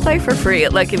 Play for free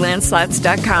at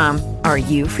LuckyLandSlots.com. Are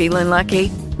you feeling lucky?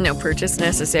 No purchase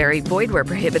necessary. Void where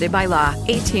prohibited by law.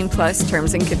 18+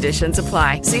 terms and conditions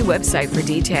apply. See website for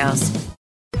details.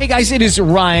 Hey guys, it is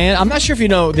Ryan. I'm not sure if you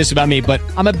know this about me, but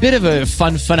I'm a bit of a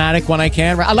fun fanatic when I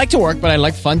can. I like to work, but I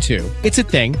like fun too. It's a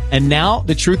thing. And now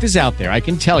the truth is out there. I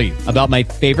can tell you about my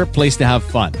favorite place to have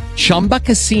fun. Chumba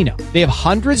Casino. They have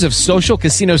hundreds of social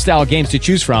casino style games to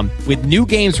choose from with new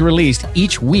games released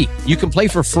each week. You can play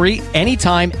for free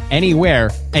anytime, anywhere.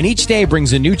 And each day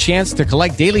brings a new chance to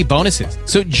collect daily bonuses.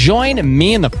 So join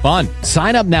me in the fun.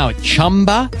 Sign up now at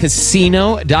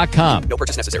ChumbaCasino.com. No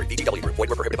purchase necessary. VGW. Void where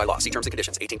prohibited by law. See terms and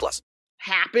conditions. 18+.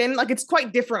 Happen. Like it's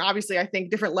quite different, obviously, I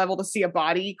think, different level to see a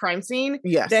body crime scene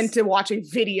than to watch a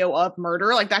video of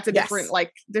murder. Like that's a different,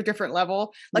 like the different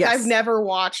level. Like I've never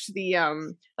watched the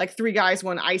like 3 Guys,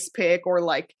 1 Ice Pick, or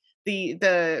like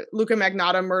the Luca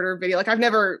Magnotta murder video. Like I've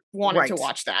never wanted to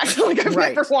watch that. Like I've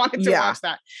never wanted to watch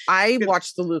that. I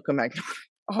watched the Luca Magnotta.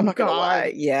 Oh my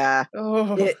God. Yeah.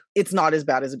 It's not as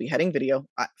bad as a beheading video,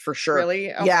 for sure.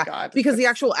 Really? Oh my God. Because the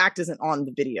actual act isn't on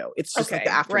the video. It's just like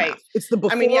the aftermath. Right. It's the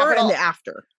before and the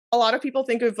after. A lot of people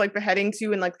think of like beheading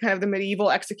too in like kind of the medieval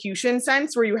execution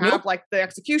sense, where you have like the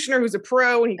executioner who's a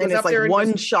pro and he goes up there and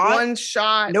one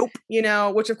shot. Nope. You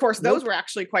know, which of course those were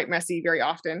actually quite messy very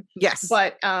often. Yes.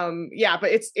 But but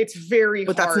it's very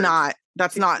hard. But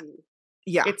that's not.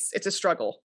 Yeah. It's a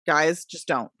struggle. Guys, just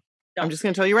don't. I'm just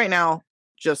going to tell you right now.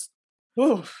 Just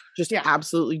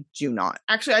absolutely do not.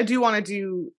 Actually, I do want to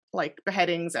do like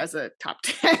beheadings as a top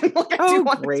 10.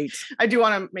 Like, great. I do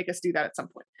want to make us do that at some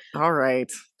point. All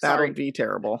right. That would be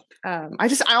terrible. I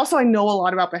know a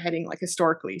lot about beheading, like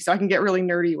historically, so I can get really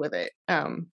nerdy with it.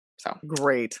 So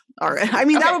great. All right. I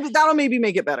mean, that'll maybe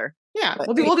make it better. Yeah.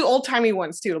 We'll do old timey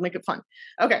ones too. It'll make it fun.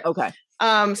 Okay.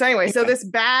 So anyway, so this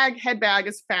head bag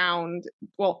is found.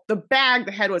 Well, the bag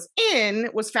the head was in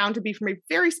was found to be from a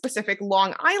very specific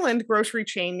Long Island grocery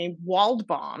chain named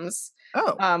Waldbaum's.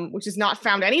 Which is not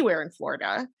found anywhere in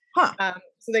Florida.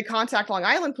 So they contact Long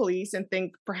Island police and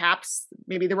think perhaps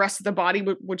maybe the rest of the body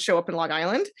would show up in Long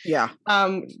Island. Yeah.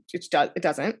 It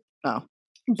doesn't. Oh.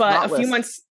 But a few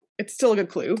months, it's still a good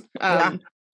clue.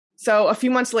 So a few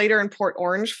months later in Port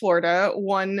Orange, Florida,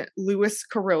 one Louis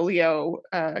Carolio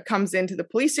comes into the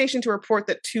police station to report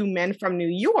that 2 men from New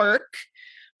York,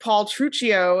 Paul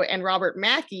Trucchio and Robert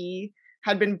Mackey,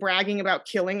 had been bragging about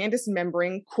killing and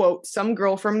dismembering, quote, some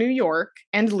girl from New York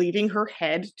and leaving her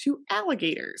head to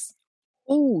alligators.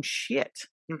 Oh, shit.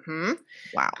 Mm-hmm.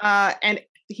 Wow. And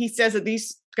he says that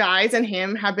these guys and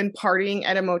him have been partying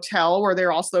at a motel where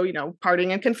they're also,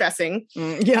 partying and confessing.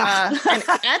 And at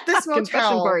this motel,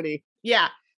 confession party. Yeah.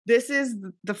 This is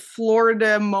the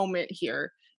Florida moment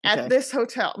here. At this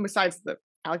hotel, besides the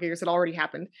alligators that already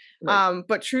happened. Right.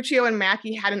 But Trucchio and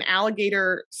Mackey had an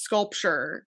alligator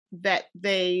sculpture that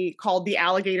they called the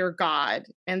alligator god,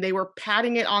 and they were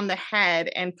patting it on the head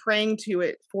and praying to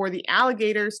it for the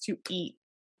alligators to eat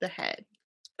the head.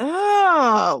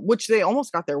 Oh, which they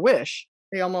almost got their wish.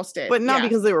 They almost did. But not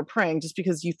because they were praying, just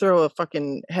because you throw a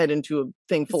fucking head into a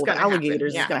thing full of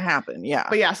alligators, it's going to happen. Yeah.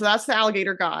 But yeah, so that's the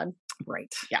alligator god.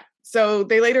 Right. Yeah. So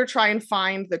they later try and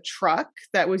find the truck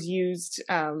that was used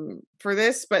for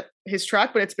this, but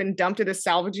it's been dumped at a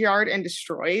salvage yard and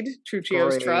destroyed,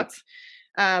 Truccio's truck.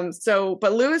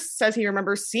 But Lewis says he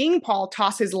remembers seeing Paul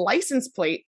toss his license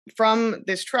plate from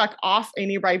this truck off a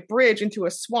nearby bridge into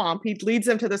a swamp. He leads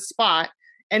them to the spot,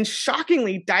 and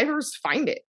shockingly, divers find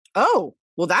it. Oh,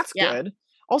 well, that's good.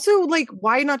 Also, like,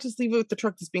 why not just leave it with the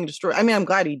truck that's being destroyed? I mean, I'm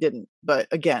glad he didn't, but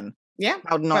again,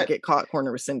 how to not get caught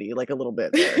corner with Cindy, like a little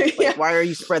bit there. Like, why are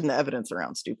you spreading the evidence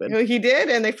around, stupid? He did,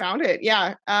 and they found it.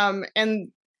 Yeah. And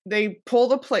they pull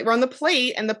the plate, run the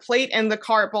plate, and the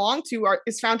car it belonged to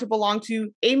is found to belong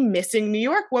to a missing New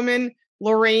York woman,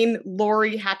 Lori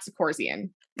Hatzikorzian.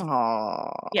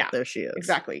 Oh, yeah, there she is.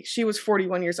 Exactly. She was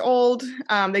 41 years old.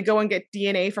 They go and get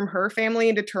DNA from her family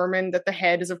and determine that the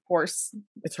head is, of course,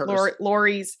 it's hers.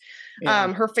 Lori's.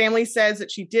 Yeah. Her family says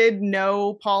that she did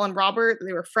know Paul and Robert.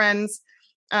 They were friends.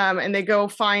 And they go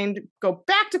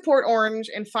back to Port Orange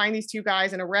and find these two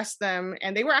guys and arrest them.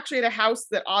 And they were actually at a house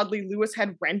that oddly Lewis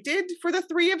had rented for the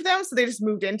three of them. So they just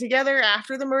moved in together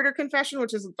after the murder confession,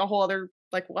 which is a whole other,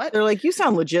 like, what? They're like, you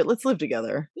sound legit. Let's live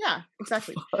together. Yeah,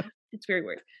 exactly. It's very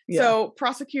weird. Yeah. So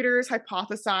prosecutors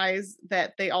hypothesize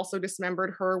that they also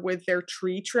dismembered her with their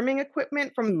tree trimming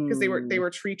equipment because they were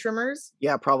tree trimmers.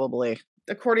 Yeah, probably.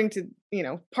 According to,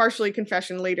 partially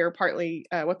confession later, partly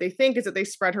what they think is that they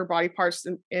spread her body parts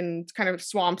in kind of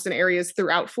swamps and areas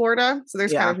throughout Florida. So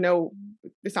there's kind of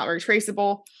it's not very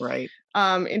traceable. Right.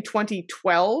 In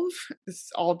 2012, this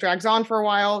all drags on for a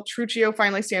while. Truccio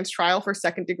finally stands trial for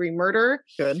second-degree murder.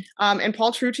 Good. And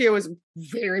Paul Truccio is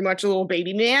very much a little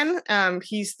baby man.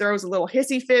 He throws a little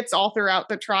hissy fits all throughout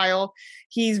the trial.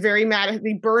 He's very mad.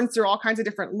 He burns through all kinds of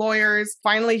different lawyers.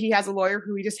 Finally, he has a lawyer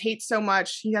who he just hates so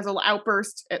much. He has a little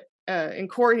outburst in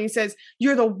court. And he says,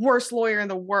 "You're the worst lawyer in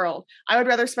the world. I would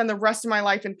rather spend the rest of my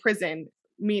life in prison,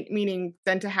 meaning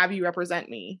than to have you represent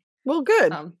me." Well,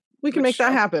 good. We can make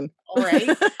that happen. All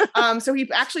right. So he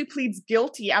actually pleads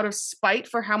guilty out of spite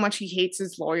for how much he hates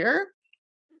his lawyer.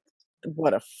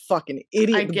 What a fucking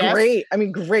idiot. Great. I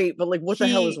mean, great, but like, what the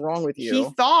hell is wrong with you? He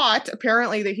thought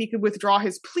apparently that he could withdraw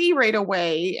his plea right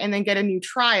away and then get a new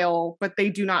trial, but they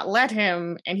do not let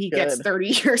him, and he gets 30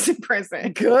 years in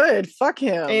prison. Good. Fuck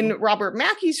him. In Robert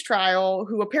Mackey's trial,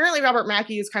 who apparently Robert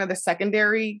Mackey is kind of the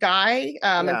secondary guy,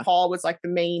 and Paul was like the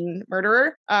main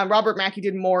murderer. Robert Mackey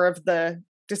did more of the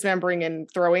dismembering and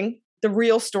throwing. The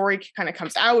real story kind of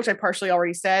comes out, which I partially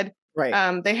already said.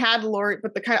 Right. They had Lori,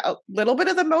 but the kind of a little bit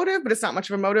of the motive, but it's not much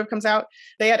of a motive comes out.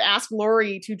 They had asked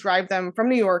Lori to drive them from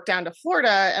New York down to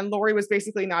Florida, and Lori was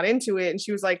basically not into it. And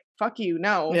she was like, "Fuck you,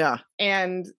 no." Yeah.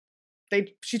 And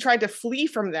she tried to flee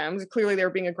from them. Clearly they were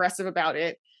being aggressive about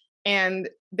it. And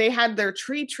they had their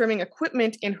tree trimming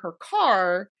equipment in her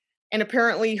car. And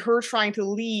apparently her trying to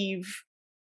leave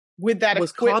with that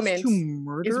equipment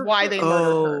is why they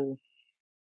murdered her.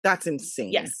 That's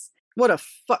insane. Yes. What a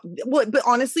fuck. But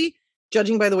honestly,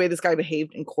 judging by the way this guy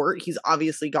behaved in court, he's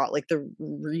obviously got like the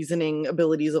reasoning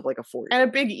abilities of like a 4-year-old. And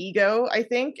a big ego, I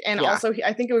think. And also,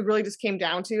 I think it really just came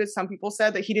down to, as some people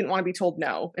said, that he didn't want to be told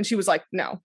no. And she was like,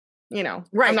 no,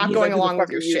 right. I'm not going along with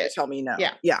your shit. Tell me no.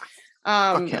 Yeah. Yeah.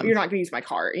 You're not going to use my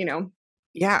car,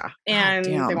 Yeah. And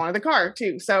they wanted the car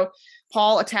too. So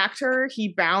Paul attacked her.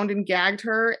 He bound and gagged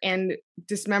her and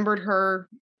dismembered her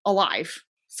alive.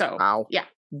 So, wow. Yeah.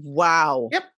 Wow.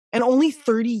 Yep. And only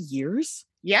 30 years?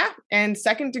 Yeah. And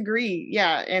second degree.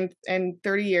 Yeah. And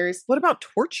 30 years. What about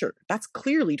torture? That's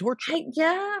clearly torture.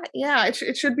 Yeah.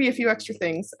 It should be a few extra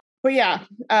things. But yeah,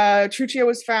 Truccio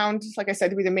was found, like I said,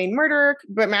 to be the main murderer,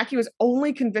 but Mackey was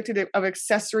only convicted of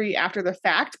accessory after the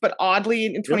fact. But oddly,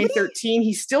 in 2013,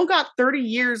 he still got 30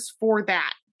 years for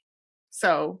that.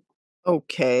 So.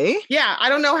 Okay. Yeah. I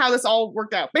don't know how this all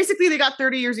worked out. Basically, they got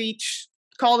 30 years each.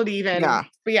 Called it even. Yeah.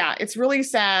 But yeah, it's really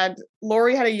sad.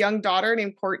 Lori had a young daughter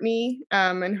named Courtney,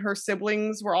 and her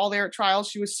siblings were all there at trial.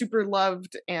 She was super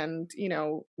loved and,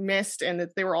 missed, and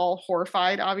that they were all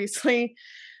horrified, obviously.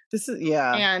 This is,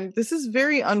 and this is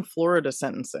very un-Florida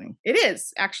sentencing. It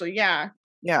is, actually, yeah.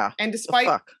 Yeah. And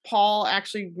despite Paul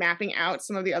actually mapping out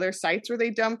some of the other sites where they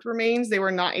dumped remains, they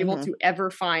were not able to ever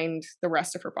find the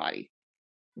rest of her body.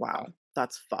 Wow.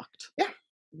 That's fucked. Yeah.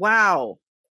 Wow.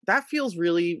 That feels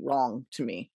really wrong to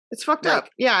me. It's fucked up.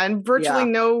 Yeah. And virtually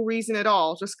no reason at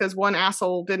all. Just because one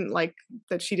asshole didn't like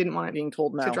that she didn't want being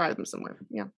told no to drive them somewhere.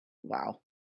 Yeah. Wow.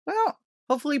 Well,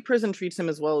 hopefully prison treats him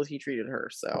as well as he treated her.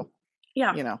 So,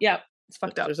 Yeah. you know, It's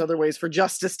fucked up. there's other ways for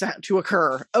justice to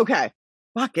occur. Okay.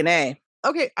 Fucking A.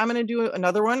 Okay. I'm going to do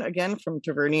another one again from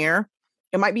Tavernier.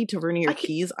 It might be Tavernier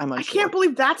Keys. I'm unsure. I can't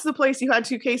believe that's the place you had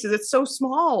 2 cases. It's so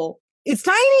small. It's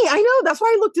tiny. I know. That's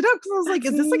why I looked it up because I was like,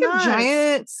 That's is this like nuts. a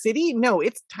giant city? No,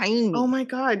 it's tiny. Oh my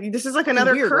God. This is like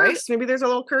another weird, curse. right? Maybe there's a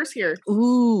little curse here.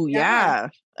 Ooh, Yeah. yeah.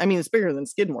 I mean, it's bigger than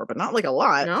Skidmore, but not like a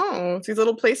lot. No, it's these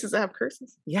little places that have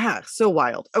curses. Yeah, so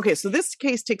wild. Okay, so this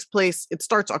case takes place, it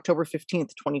starts October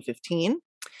 15th, 2015.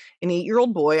 An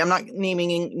 8-year-old boy, I'm not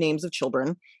naming names of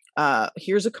children,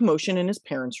 hears a commotion in his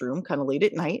parents' room, kind of late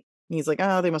at night. And he's like,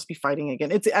 oh, they must be fighting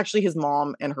again. It's actually his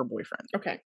mom and her boyfriend.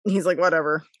 Okay. He's like,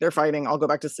 whatever, they're fighting. I'll go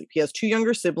back to sleep. He has 2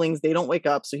 younger siblings. They don't wake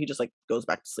up, so he just like goes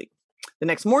back to sleep. The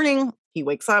next morning, he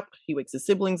wakes up. He wakes his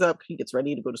siblings up. He gets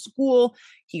ready to go to school.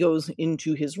 He goes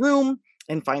into his room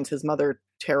and finds his mother,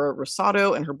 Tara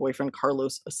Rosado, and her boyfriend,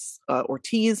 Carlos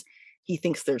Ortiz. He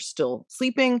thinks they're still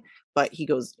sleeping, but he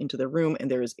goes into their room and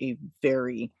there is a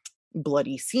very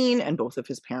bloody scene, and both of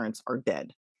his parents are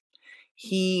dead.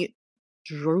 He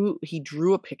drew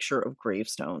a picture of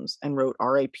gravestones and wrote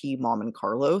R.I.P. Mom and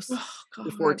Carlos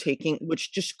before taking,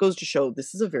 which just goes to show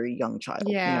this is a very young child,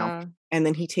 you know. And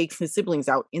then he takes his siblings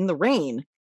out in the rain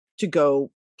to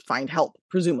go find help,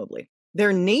 presumably.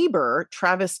 Their neighbor,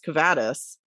 Travis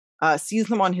Cavadas, sees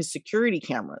them on his security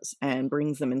cameras and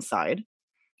brings them inside.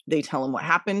 They tell him what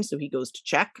happened, so he goes to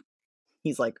check.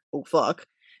 He's like, oh, fuck.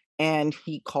 And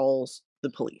he calls the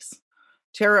police.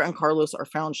 Tara and Carlos are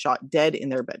found shot dead in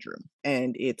their bedroom,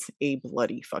 and it's a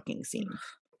bloody fucking scene.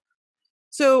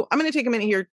 So I'm going to take a minute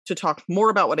here to talk more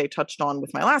about what I touched on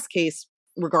with my last case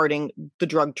regarding the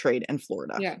drug trade in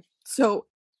Florida. Yeah. So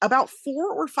about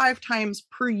 4 or 5 times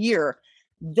per year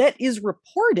that is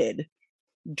reported,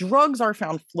 drugs are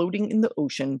found floating in the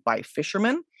ocean by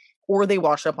fishermen, or they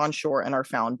wash up on shore and are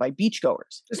found by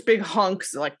beachgoers. Just big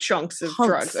hunks, like chunks of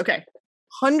drugs. Okay.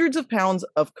 Hundreds of pounds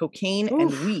of cocaine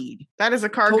and weed. That is a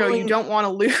cargo you don't want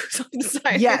to lose on the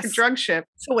side of a drug ship.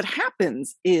 So what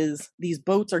happens is these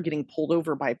boats are getting pulled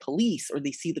over by police, or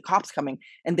they see the cops coming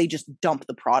and they just dump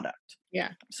the product.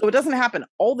 Yeah. So it doesn't happen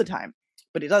all the time,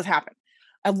 but it does happen.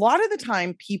 A lot of the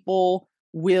time people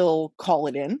will call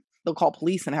it in. They'll call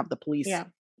police and have the police,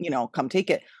 you know, come take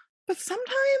it. But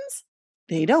sometimes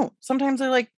they don't. Sometimes they're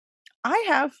like, I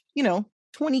have,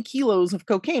 20 kilos of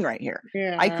cocaine right here.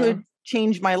 Yeah. I could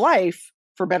change my life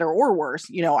for better or worse.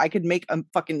 I could make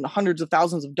fucking hundreds of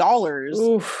thousands of dollars.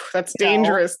 Oof, that's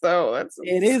dangerous though. That's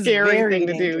a scary thing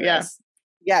to do. Yes.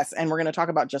 Yes. And we're going to talk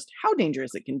about just how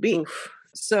dangerous it can be. Oof.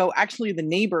 So actually the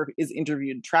neighbor is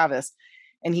interviewed, Travis,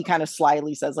 and he kind of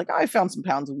slyly says like, I found some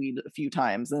pounds of weed a few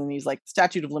times. And then he's like,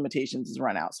 statute of limitations is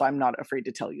run out, so I'm not afraid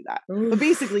to tell you that. Oof. But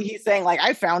basically he's saying like,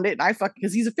 I found it and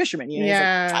because he's a fisherman, he's like,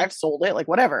 I've sold it, like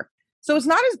whatever. So it's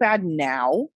not as bad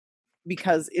now,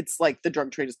 because it's like the drug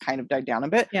trade has kind of died down a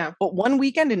bit. Yeah. But one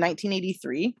weekend in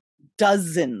 1983,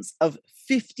 dozens of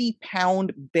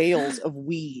 50-pound bales of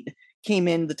weed came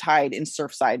in the tide in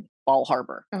Surfside, Ball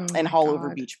Harbor, and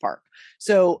Haulover Beach Park.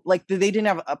 So like they didn't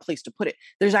have a place to put it.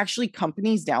 There's actually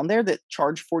companies down there that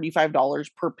charge $45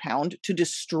 per pound to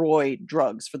destroy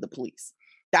drugs for the police.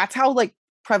 That's how like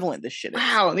prevalent this shit is.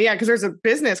 Wow. Yeah. Because there's a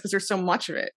business, because there's so much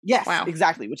of it. Yes, wow.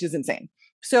 Exactly. Which is insane.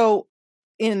 So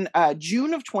in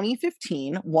June of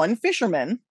 2015, one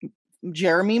fisherman,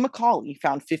 Jeremy McCauley,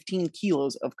 found 15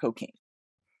 kilos of cocaine.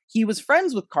 He was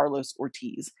friends with Carlos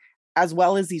Ortiz, as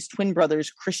well as these twin brothers,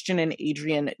 Christian and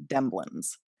Adrian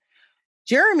Demblins.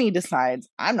 Jeremy decides,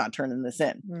 I'm not turning this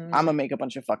in. I'm going to make a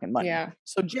bunch of fucking money. Yeah.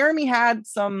 So Jeremy had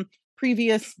some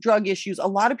previous drug issues. A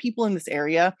lot of people in this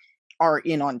area are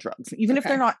in on drugs. Even if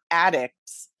they're not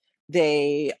addicts,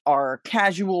 they are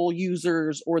casual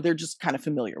users, or they're just kind of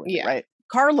familiar with it, right?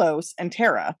 Carlos and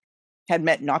Tara had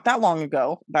met not that long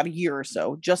ago, about a year or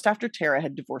so, just after Tara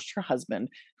had divorced her husband,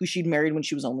 who she'd married when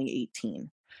she was only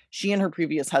 18. She and her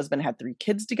previous husband had 3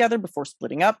 kids together before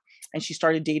splitting up, and she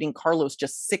started dating Carlos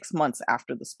just 6 months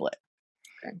after the split.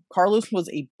 Okay. Carlos was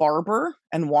a barber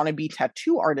and wannabe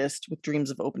tattoo artist with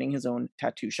dreams of opening his own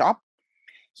tattoo shop.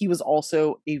 He was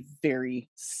also a very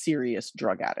serious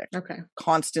drug addict. Okay.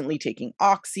 Constantly taking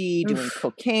oxy, doing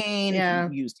cocaine,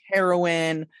 he used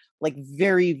heroin, like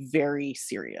very, very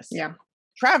serious. Yeah.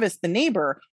 Travis, the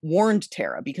neighbor, warned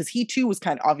Tara, because he too was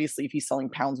kind of, obviously, if he's selling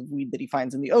pounds of weed that he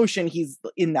finds in the ocean, he's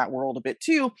in that world a bit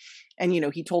too. And,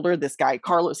 he told her, this guy,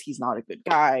 Carlos, he's not a good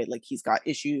guy. Like, he's got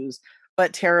issues.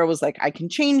 But Tara was like, I can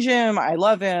change him. I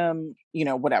love him,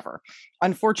 whatever.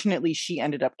 Unfortunately, she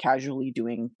ended up casually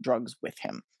doing drugs with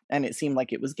him. and it seemed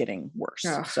like it was getting worse.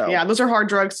 Ugh. So yeah, those are hard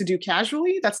drugs to do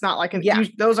casually. That's not like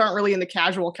those aren't really in the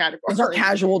casual category. Those are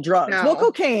casual drugs. No. Well,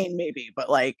 cocaine maybe, but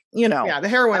like, Yeah, the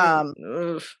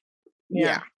heroin.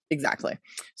 Yeah, exactly.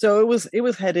 So it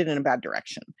was headed in a bad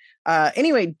direction.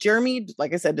 Anyway, Jeremy,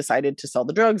 like I said, decided to sell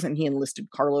the drugs, and he enlisted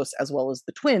Carlos as well as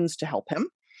the twins to help him.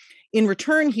 In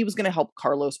return, he was going to help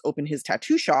Carlos open his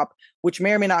tattoo shop, which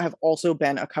may or may not have also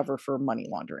been a cover for money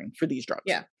laundering for these drugs.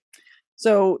 Yeah.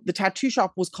 So the tattoo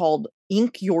shop was called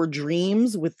Ink Your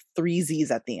Dreams with 3 Z's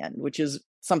at the end, which is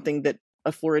something that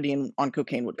a Floridian on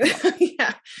cocaine would come up.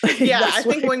 Yeah. I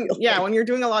think when you're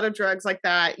doing a lot of drugs like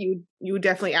that, you would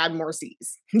definitely add more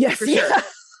Z's. Yes, for sure.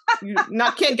 You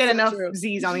can't get enough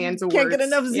Z's on the ends of words. Can't get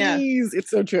enough Z's. Yeah. It's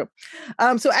so true.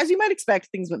 So as you might expect,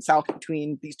 things went south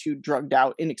between these two drugged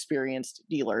out, inexperienced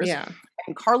dealers. Yeah.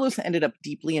 And Carlos ended up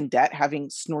deeply in debt, having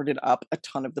snorted up a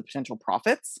ton of the potential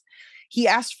profits. He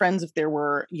asked friends if there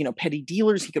were, petty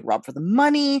dealers he could rob for the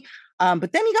money.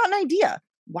 But then he got an idea.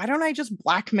 Why don't I just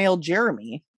blackmail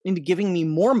Jeremy into giving me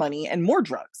more money and more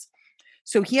drugs?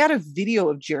 So he had a video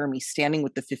of Jeremy standing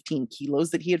with the 15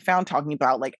 kilos that he had found, talking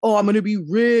about like, oh, I'm going to be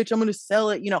rich. I'm going to sell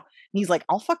it. And he's like,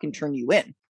 I'll fucking turn you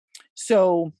in.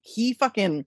 So he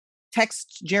fucking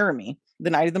texts Jeremy the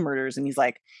night of the murders. And he's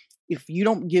like, if you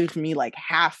don't give me like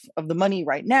half of the money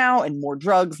right now and more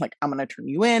drugs, like I'm going to turn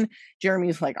you in.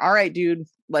 Jeremy's like, all right, dude,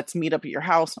 let's meet up at your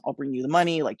house. I'll bring you the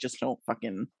money. Like, just don't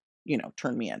fucking,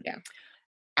 turn me in. Yeah.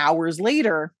 Hours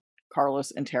later,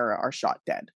 Carlos and Tara are shot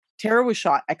dead. Tara was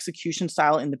shot execution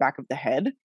style in the back of the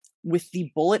head with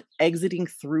the bullet exiting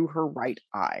through her right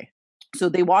eye. So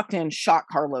they walked in, shot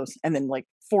Carlos, and then like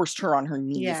forced her on her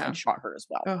knees and shot her as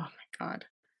well. Oh my God.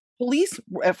 Police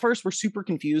at first were super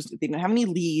confused. They didn't have any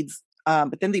leads,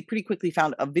 but then they pretty quickly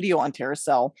found a video on Tara's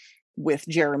cell with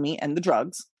Jeremy and the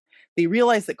drugs. They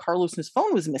realized that Carlos's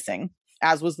phone was missing,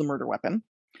 as was the murder weapon.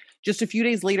 Just a few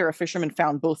days later, a fisherman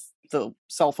found both the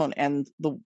cell phone and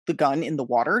the gun in the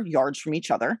water, yards from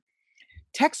each other.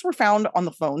 Texts were found on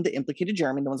the phone that implicated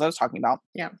Jeremy, the ones I was talking about.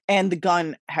 Yeah. And the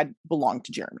gun had belonged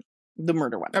to Jeremy, the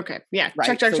murder weapon. Okay. Yeah.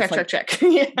 Right? Check.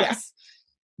 Yeah. Yes.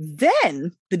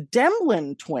 Then the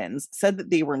Demlin twins said that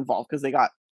they were involved because they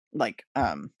got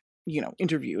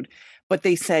interviewed. But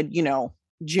they said,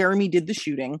 Jeremy did the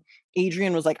shooting.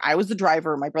 Adrian was like, I was the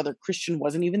driver. My brother Christian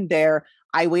wasn't even there.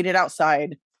 I waited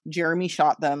outside. Jeremy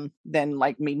shot them, then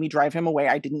made me drive him away.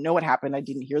 I didn't know what happened. I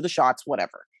didn't hear the shots,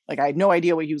 whatever. I had no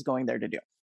idea what he was going there to do.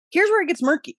 Here's where it gets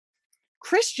murky.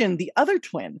 Christian, the other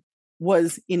twin,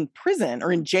 was in prison or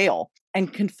in jail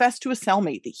and confessed to a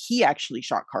cellmate that he actually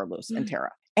shot Carlos and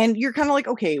Tara. And you're kind of like,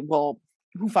 okay, well,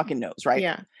 who fucking knows, right?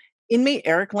 Yeah. Inmate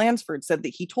Eric Lansford said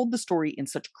that he told the story in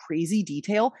such crazy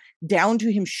detail, down to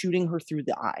him shooting her through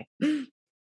the eye.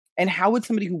 And how would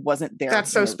somebody who wasn't there? That's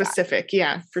so specific. That?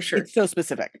 Yeah, for sure. It's so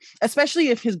specific. Especially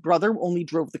if his brother only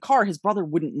drove the car, his brother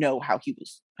wouldn't know how she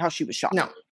was shot. No.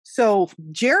 So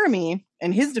Jeremy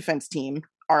and his defense team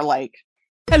are like,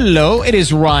 Hello, it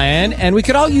is Ryan, and we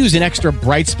could all use an extra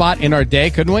bright spot in our day,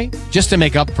 couldn't we? Just to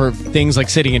make up for things like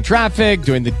sitting in traffic,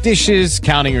 doing the dishes,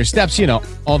 counting your steps,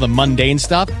 all the mundane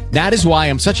stuff. That is why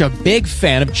I'm such a big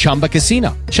fan of Chumba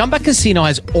Casino. Chumba Casino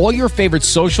has all your favorite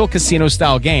social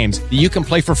casino-style games that you can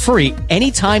play for free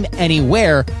anytime,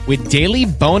 anywhere with daily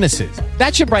bonuses.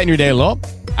 That should brighten your day a little.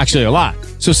 Actually, a lot.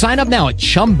 So sign up now at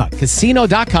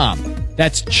ChumbaCasino.com.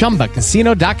 That's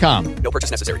ChumbaCasino.com. No purchase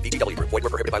necessary. VGW Group. Void where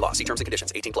prohibited by law. See terms and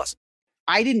conditions. 18+.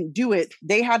 I didn't do it.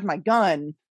 They had my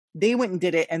gun. They went and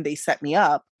did it, and they set me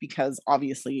up because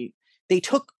obviously they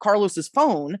took Carlos's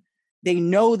phone. They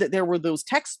know that there were those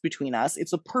texts between us.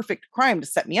 It's a perfect crime to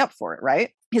set me up for it,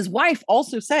 right? His wife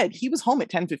also said he was home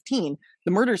at 10:15.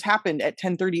 The murders happened at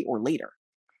 10:30 or later.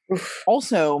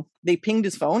 Also, they pinged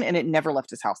his phone, and it never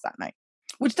left his house that night,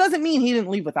 which doesn't mean he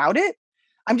didn't leave without it.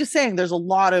 I'm just saying there's a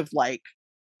lot of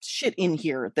shit in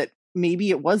here that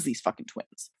maybe it was these fucking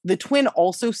twins. The twin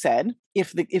also said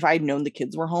if I had known the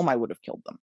kids were home, I would have killed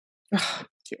them.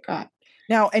 God.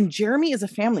 Now, and Jeremy is a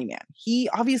family man. He's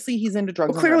into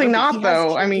drugs. Well, clearly not,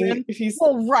 though. I mean, if he's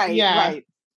right.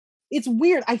 It's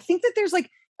weird. I think that there's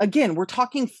again, we're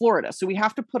talking Florida, so we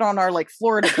have to put on our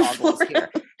Florida goggles here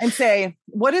and say,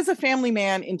 what is a family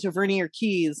man into Vernier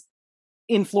Keys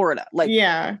in Florida?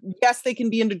 Yes, they can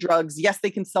be into drugs. Yes,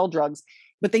 they can sell drugs,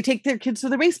 but they take their kids to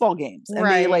the baseball games and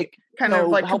they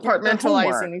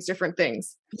compartmentalizing these different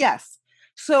things. Yes.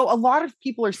 So a lot of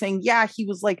people are saying, yeah, he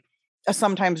was a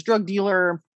sometimes drug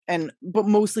dealer but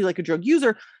mostly a drug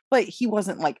user, but he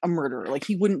wasn't a murderer.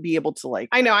 He wouldn't be able to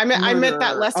I know. I meant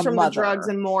that less from the drugs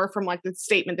and more from the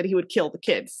statement that he would kill the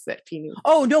kids that he knew.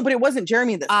 Oh no, but it wasn't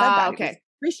Jeremy that said that. Okay.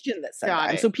 Christian that said Got that.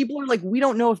 And it. so people are like, we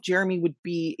don't know if Jeremy would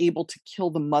be able to kill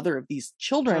the mother of these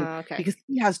children Okay. because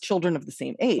he has children of the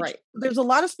same age. Right. There's a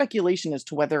lot of speculation as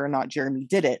to whether or not Jeremy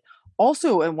did it.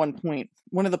 Also, at one point,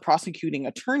 one of the prosecuting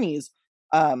attorneys,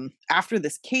 after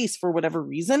this case, for whatever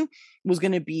reason, was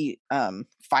going to be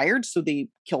fired. So they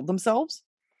killed themselves.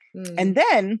 And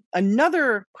then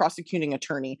another prosecuting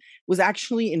attorney was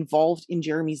actually involved in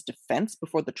Jeremy's defense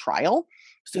before the trial.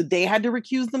 So they had to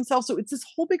recuse themselves. So it's this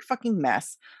whole big fucking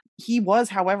mess. He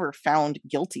was, however, found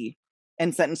guilty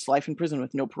and sentenced to life in prison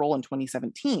with no parole in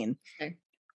 2017. Okay.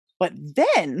 But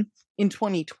then in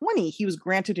 2020, he was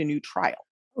granted a new trial.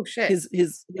 Oh shit.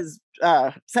 His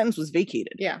sentence was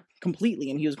vacated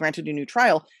completely, and he was granted a new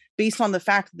trial based on the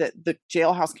fact that the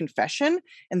jailhouse confession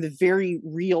and the very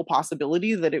real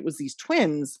possibility that it was these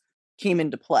twins came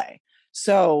into play.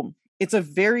 So it's a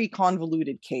very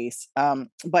convoluted case.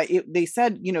 But they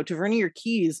said, Tavernier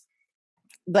Keys,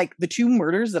 like the two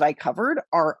murders that I covered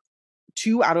are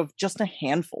 2 out of just a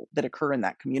handful that occur in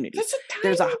that community. That's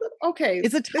it's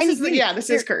a tiny this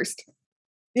is cursed.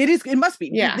 It is. It must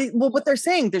be. Yeah. What they're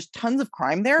saying, there's tons of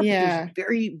crime there, but there's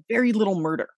very, very little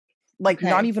murder. Like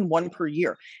not even one per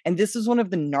year. And this is one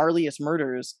of the gnarliest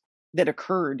murders that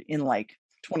occurred in like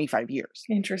 25 years.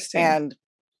 Interesting. And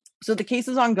so the case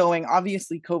is ongoing.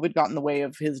 Obviously, COVID got in the way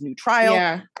of his new trial.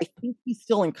 Yeah. I think he's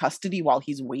still in custody while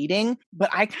he's waiting,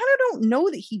 but I kind of don't know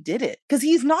that he did it because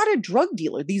he's not a drug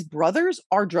dealer. These brothers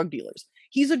are drug dealers.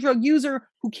 He's a drug user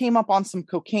who came up on some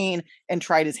cocaine and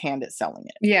tried his hand at selling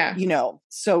it. Yeah.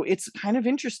 So it's kind of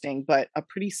interesting, but a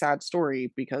pretty sad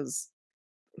story because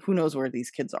who knows where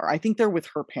these kids are. I think they're with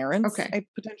her parents. Okay.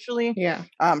 Potentially. Yeah.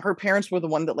 Her parents were the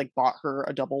one that like bought her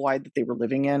a double wide that they were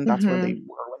living in. That's where they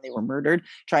were when they were murdered,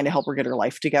 trying to help her get her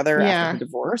life together after her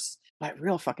divorce. But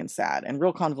real fucking sad and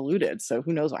real convoluted. So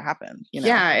who knows what happened?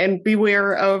 Yeah. And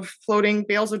beware of floating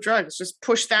bales of drugs. Just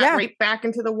push that right back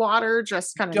into the water.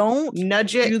 Just kind of don't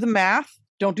nudge it. Do the math.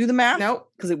 Don't do the math. Nope.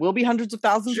 Because it will be hundreds of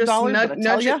thousands of dollars.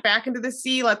 Nudge it back into the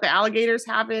sea. Let the alligators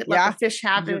have it. Let the fish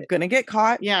have it. You're going to get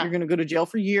caught. Yeah. You're going to go to jail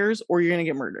for years, or you're going to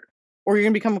get murdered, or you're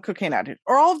going to become a cocaine addict,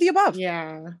 or all of the above.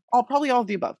 Yeah. Probably all of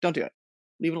the above. Don't do it.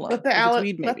 Leave it alone. Let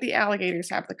the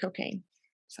alligators have the cocaine.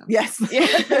 So. Yes.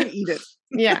 Yeah. Eat it.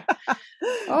 Yeah.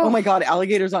 Oh my God.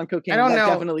 Alligators on cocaine. I don't know.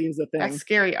 Definitely is a thing. That's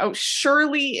scary. Oh,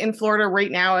 surely in Florida right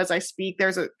now, as I speak,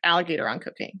 there's an alligator on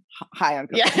cocaine. High on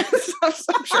cocaine. Yes.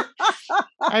 I'm sure.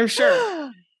 I'm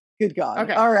sure. Good God.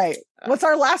 Okay. All right. What's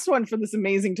our last one for this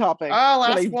amazing topic? Oh,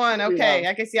 last one. Okay.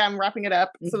 I guess, I'm wrapping it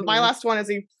up. So my last one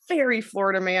is a very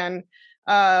Florida man.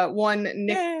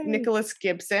 Nicholas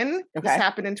Gibson. Okay. This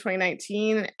happened in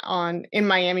 2019 in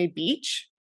Miami Beach.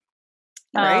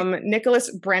 Right. Nicholas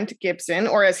Brent Gibson,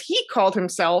 or as he called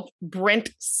himself, Brent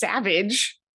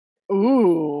Savage.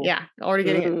 Ooh. Yeah, already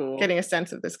getting a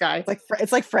sense of this guy.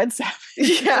 It's like Fred Savage.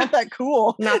 Yeah. Not that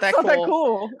cool. Not that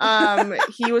cool.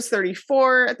 He was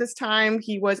 34 at this time.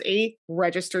 He was a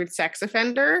registered sex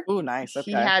offender. Ooh, nice.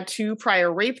 Okay. He had 2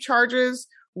 prior rape charges,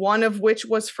 one of which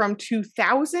was from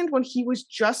 2000 when he was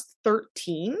just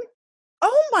 13.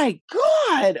 Oh my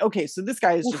God. Okay, so this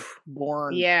guy is just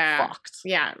born fucked.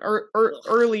 Yeah,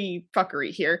 early fuckery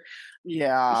here.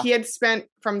 Yeah. He had spent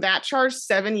from that charge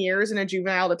 7 years in a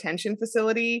juvenile detention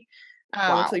facility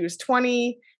until he was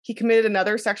 20. He committed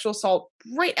another sexual assault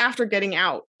right after getting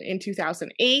out in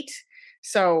 2008.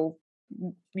 So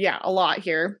yeah, a lot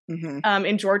here. Mm-hmm.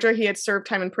 In Georgia, he had served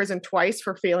time in prison twice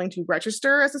for failing to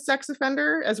register as a sex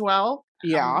offender as well.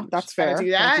 Yeah, that's fair.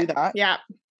 Do that. Don't do that. Yeah.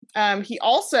 He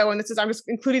also, and I'm just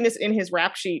including this in his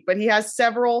rap sheet, but he has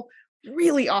several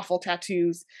really awful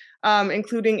tattoos,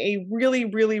 including a really,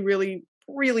 really, really,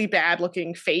 really bad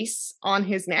looking face on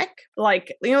his neck.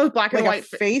 Like, black and white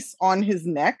face on his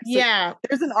neck. So yeah.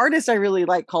 There's an artist I really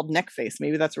like called Neckface.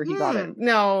 Maybe that's where he got it.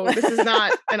 No, this is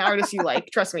not an artist you like.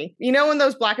 Trust me. When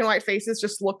those black and white faces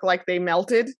just look like they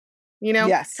melted,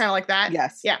 Yes. Kind of like that.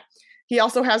 Yes. Yeah. He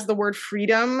also has the word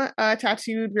freedom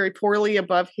tattooed very poorly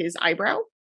above his eyebrow.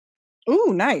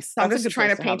 Ooh, nice. So I'm just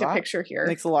trying to paint a picture here.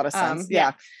 Makes a lot of sense.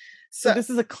 Yeah. So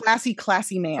this is a classy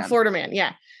man. A Florida man.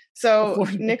 Yeah. So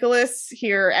Nicholas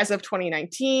here, as of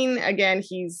 2019, again,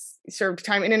 he's served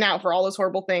time in and out for all those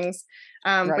horrible things.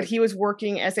 But he was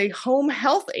working as a home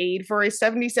health aide for a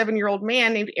 77-year-old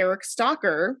man named Eric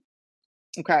Stalker.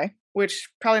 Okay. Which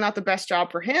probably not the best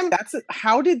job for him.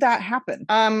 How did that happen?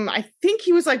 I think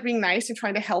he was like being nice and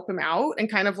trying to help him out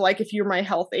and kind of like, if you're my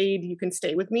health aide, you can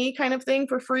stay with me kind of thing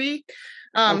for free.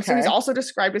 So he's also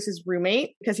described as his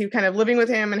roommate because he was kind of living with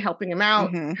him and helping him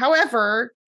out. Mm-hmm.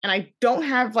 However, and I don't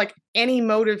have like any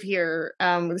motive here.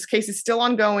 This case is still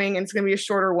ongoing and it's going to be a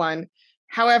shorter one.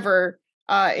 However,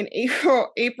 in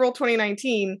April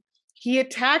 2019, he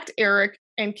attacked Eric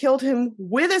and killed him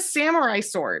with a samurai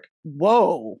sword.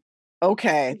 Whoa.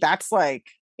 Okay. That's like,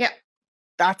 yeah,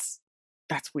 that's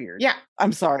weird. Yeah.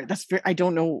 I'm sorry. I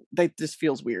don't know. That this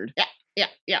feels weird.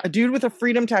 Yeah. A dude with a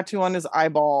freedom tattoo on his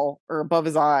eyeball or above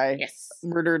his eye. Yes.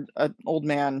 Murdered an old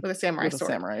man with a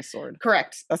samurai sword.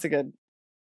 Correct. That's a good.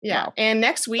 Yeah. Wow. And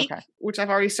next week, which I've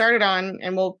already started on,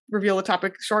 and we'll reveal the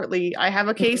topic shortly, I have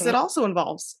a case that also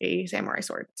involves a samurai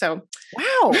sword. So,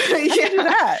 wow. Yeah. Do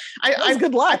that? I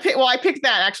good luck. I picked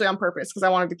that actually on purpose because I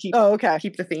wanted to keep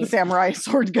the theme. The samurai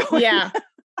sword going. Yeah.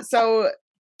 So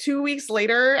 2 weeks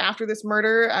later, after this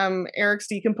murder, Eric's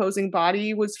decomposing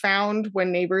body was found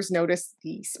when neighbors noticed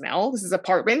the smell. This is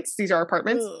apartments. These are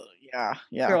apartments. Yeah.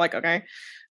 They're like, okay.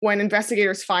 When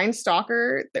investigators find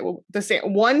Stalker,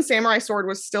 one samurai sword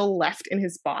was still left in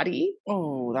his body.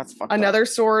 Oh, that's fucked Another up.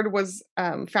 sword was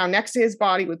found next to his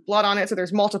body with blood on it. So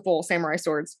there's multiple samurai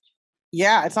swords.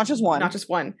 Yeah, it's not just one. Not just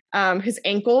one. His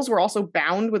ankles were also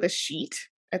bound with a sheet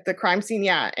at the crime scene.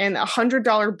 Yeah. And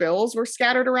 $100 bills were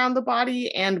scattered around the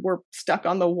body and were stuck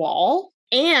on the wall.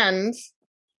 And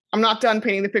I'm not done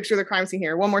painting the picture of the crime scene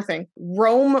here. One more thing.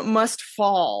 Rome must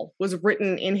fall was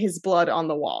written in his blood on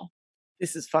the wall.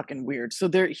 This is fucking weird. So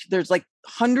there's like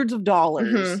hundreds of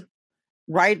dollars,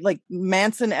 right? Like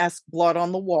Manson-esque blood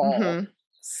on the wall.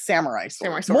 Samurai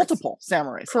swords. Multiple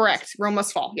samurai swords. Correct. Rome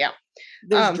must fall. Yeah.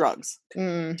 There's drugs.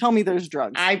 Tell me there's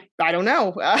drugs. I don't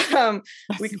know.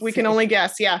 We can only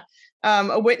guess. Yeah.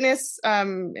 A witness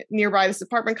nearby this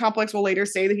apartment complex will later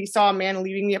say that he saw a man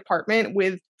leaving the apartment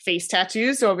with face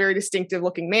tattoos. So a very distinctive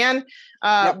looking man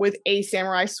with a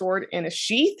samurai sword in a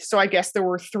sheath. So I guess there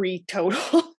were 3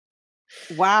 total.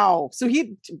 Wow. So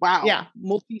yeah.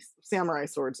 Multi samurai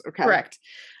swords. Okay. Correct.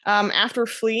 After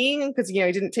fleeing, because he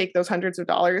didn't take those hundreds of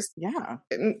dollars. Yeah.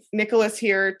 Nicholas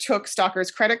here took Stalker's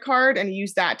credit card and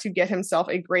used that to get himself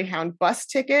a Greyhound bus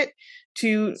ticket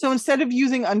So instead of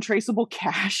using untraceable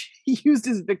cash, he used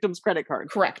his victim's credit card.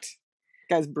 Correct.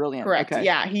 Guy's brilliant. Correct. Okay.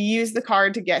 Yeah. He used the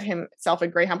card to get himself a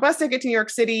Greyhound bus ticket to New York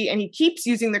City, and he keeps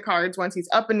using the cards once he's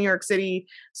up in New York City.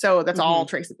 So that's all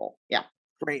traceable. Yeah.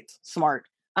 Great. Smart.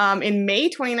 In May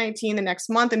 2019, the next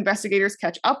month, investigators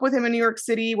catch up with him in New York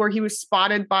City, where he was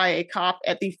spotted by a cop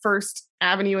at the 1st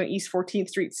Avenue and East 14th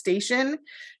Street station.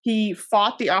 He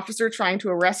fought the officer trying to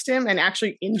arrest him and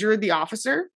actually injured the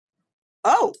officer.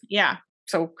 Oh, yeah.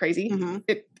 So crazy.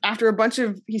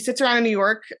 He sits around in New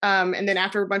York, and then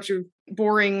after a bunch of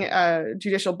boring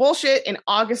judicial bullshit in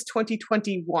August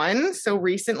 2021, so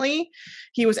recently,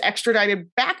 he was extradited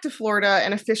back to Florida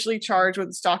and officially charged with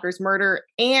the Stalker's murder.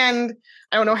 And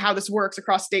I don't know how this works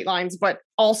across state lines, but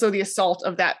also the assault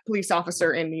of that police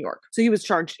officer in New York. So he was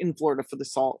charged in Florida for the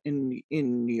assault in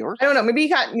New York? I don't know. Maybe he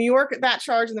got New York that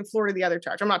charge and then Florida the other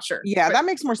charge. I'm not sure. Yeah, that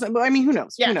makes more sense. But I mean, who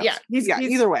knows? Yeah, who knows? yeah. He's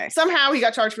either way. Somehow he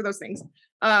got charged for those things.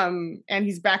 And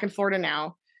he's back in Florida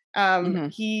now.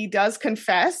 He does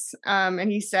confess,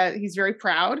 and he said he's very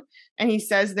proud, and he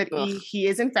says that he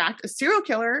is in fact a serial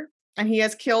killer, and he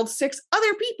has killed 6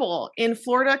 other people in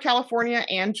Florida, California,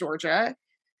 and Georgia.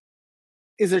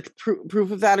 Is there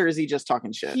proof of that, or is he just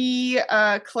talking shit? He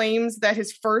claims that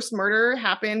his first murder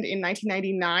happened in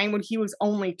 1999 when he was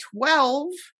only 12.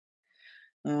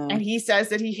 And he says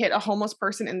that he hit a homeless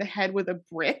person in the head with a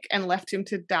brick and left him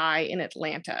to die in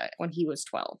Atlanta when he was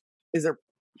 12. Is there?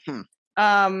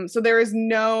 So there is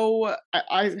no,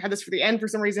 I had this for the end for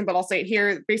some reason, but I'll say it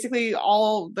here. Basically,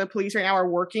 all the police right now are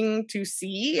working to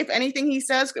see if anything he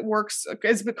says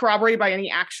is corroborated by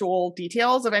any actual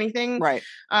details of anything, right?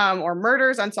 Or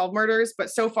murders, unsolved murders.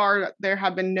 But so far, there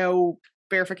have been no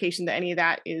verification that any of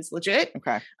that is legit.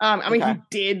 Okay. I mean, he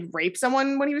did rape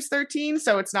someone when he was 13,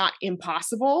 so it's not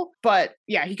impossible. But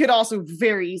yeah, he could also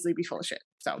very easily be full of shit.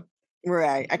 So.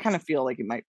 Right. I kind of feel like he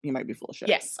might be full of shit.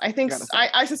 Yes, I think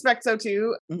I suspect so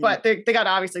too. But they got to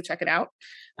obviously check it out,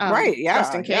 right? Yeah,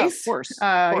 just in case. Yeah, of course. He's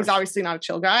obviously not a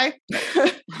chill guy.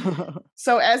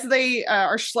 So as they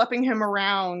are schlepping him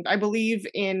around, I believe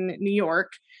in New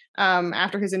York,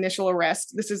 after his initial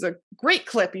arrest, this is a great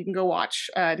clip you can go watch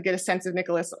to get a sense of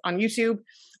Nicholas on YouTube.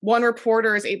 One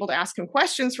reporter is able to ask him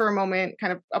questions for a moment,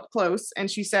 kind of up close, and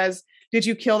she says, "Did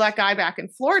you kill that guy back in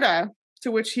Florida?" To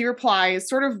which he replies,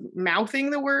 sort of mouthing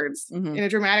the words in a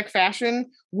dramatic fashion,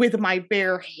 "with my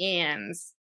bare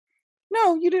hands."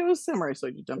 No, you did. It was samurai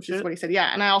sword, you dumb shit. That's what he said.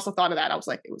 Yeah, and I also thought of that. I was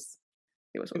like, it was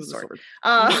with a sword.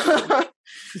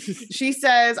 She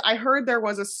says, "I heard there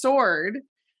was a sword,"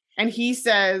 and he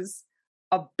says,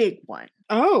 "a big one."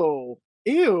 Oh,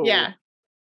 ew. Yeah.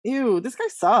 Ew, this guy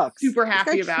sucks. Super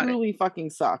happy about it. Truly fucking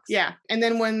sucks. Yeah. And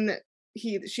then when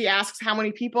she asks, "How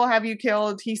many people have you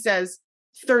killed?" he says,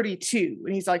 32,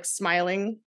 and he's like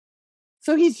smiling.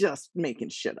 So he's just making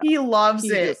shit up. He loves He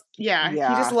it. just- He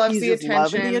just loves he's the just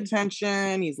attention. loving the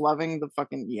attention. He's loving the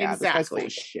fucking This guy's full Exactly.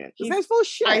 of shit. This He's- guy's full of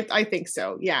shit. I think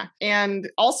so, yeah. And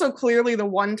also clearly the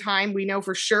one time we know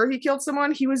for sure he killed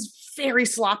someone, he was very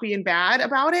sloppy and bad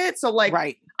about it. So like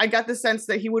right. I got the sense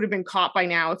that he would have been caught by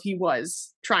now if he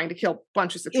was trying to kill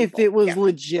bunches of people. If it was Yeah.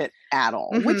 legit at all,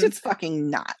 which Mhm. it's fucking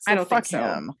not. So I don't think fuck so.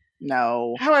 him.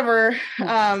 No. However,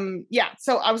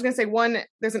 so I was gonna say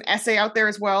there's an essay out there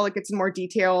as well. It gets in more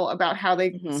detail about how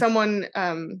they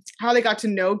how they got to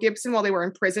know Gibson while they were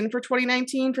in prison for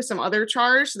 2019 for some other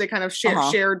charge. So they kind of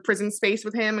shared prison space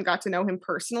with him and got to know him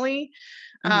personally.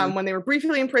 When they were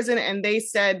briefly in prison, and they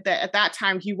said that at that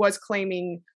time he was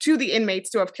claiming to the inmates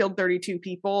to have killed 32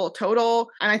 people total.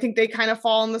 And I think they kind of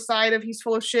fall on the side of he's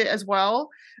full of shit as well.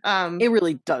 It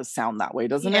really does sound that way,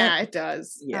 doesn't it? Yeah, it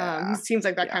does. Yeah. He seems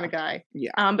like that kind of guy.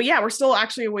 Yeah. But yeah, we're still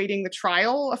actually awaiting the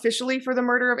trial officially for the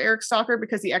murder of Eric Stalker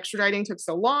because the extraditing took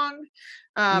so long.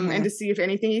 And to see if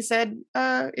anything he said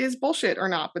is bullshit or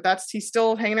not. But he's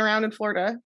still hanging around in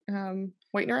Florida,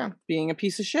 waiting around. Being a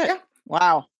piece of shit. Yeah.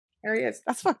 Wow. There he is.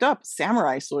 That's fucked up.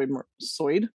 Samurai sword.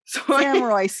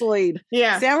 Samurai sword.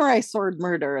 Yeah. Samurai sword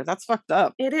murder. That's fucked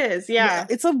up. It is. Yeah.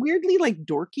 It's a weirdly like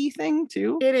dorky thing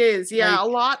too. It is. Yeah. Like- a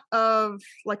lot of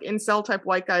like incel type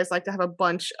white guys like to have a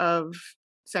bunch of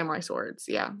samurai swords.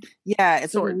 Yeah. Yeah.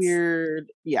 It's Swords. a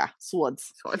weird. Yeah.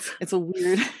 Swords. It's a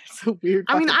weird. It's a weird.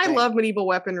 I mean, fucking I thing. love medieval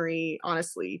weaponry,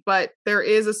 honestly, but there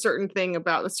is a certain thing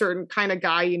about a certain kind of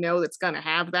guy, that's going to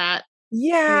have that.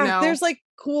 Yeah. There's like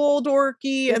cool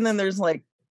dorky, and then there's like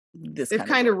this. They've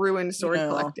kind of ruined sword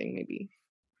collecting, maybe.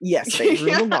 Yes, they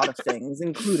ruined a lot of things,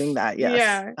 including that.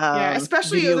 Yes. Yeah.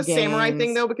 Especially video the samurai thing,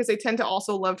 games. though, because they tend to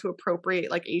also love to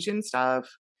appropriate like Asian stuff.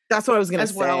 That's what I was gonna as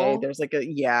say. well. There's like a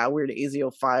weird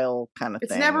Asiophile kind of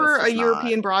It's thing. never that's a just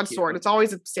European not broadsword. cute. It's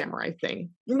always a samurai thing.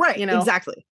 Right. You know?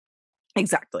 Exactly.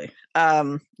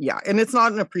 Yeah, and it's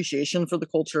not an appreciation for the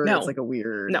culture. No. It's like a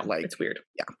weird. No, like it's weird.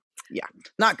 yeah,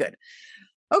 not good.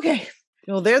 Okay.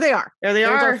 Well, there they are. There they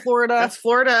There's are. our Florida. That's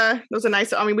Florida. Those are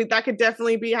nice. I mean, that could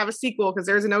definitely have a sequel because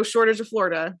there's no shortage of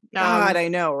Florida. God, I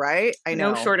know, right? I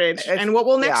know. No shortage. It's- And what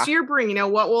will next yeah. year bring?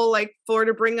 What will like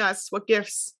Florida bring us? What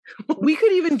gifts? We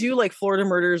could even do like Florida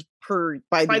murders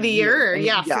by the year. And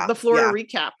Yeah, the Florida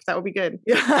recap. That would be good.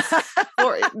 Yeah.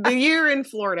 The year in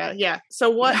Florida. Yeah.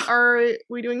 So what are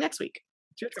we doing next week?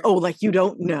 Oh, like you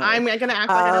don't know. I'm gonna act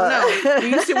like I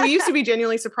don't know. We used to be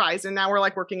genuinely surprised, and now we're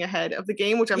like working ahead of the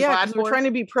game, which I'm glad 'cause for. we're trying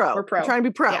to be pro. We're pro. We're trying to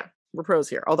be pro. Yeah. We're pros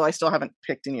here. Although I still haven't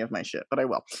picked any of my shit, but I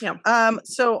will. Yeah.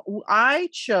 So I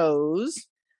chose.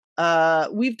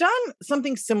 We've done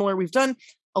something similar. We've done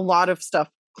a lot of stuff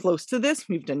close to this.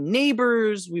 We've done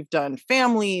neighbors. We've done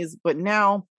families, but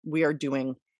now we are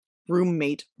doing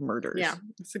roommate murders. Yeah,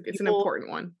 it's an People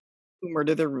important one. Who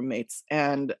murder their roommates,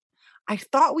 and I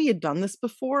thought we had done this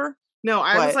before. No,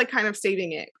 I was but- like kind of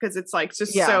saving it because it's like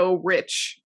just Yeah. so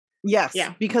rich. Yes.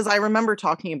 Yeah. Because I remember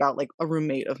talking about like a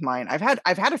roommate of mine. I've had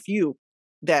a few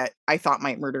that I thought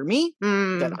might murder me,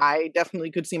 that I definitely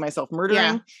could see myself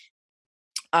murdering.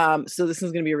 So this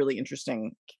is going to be a really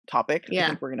interesting topic. Yeah. I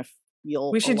think we're going to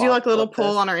feel. We should do like a little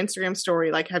poll on our Instagram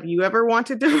story. Like, have you ever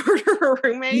wanted to murder a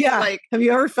roommate? Yeah. Like, have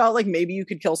you ever felt like maybe you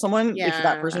could kill someone if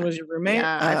that person Yeah. was your roommate?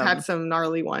 yeah, I've had some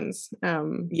gnarly ones.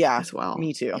 Yeah, as well.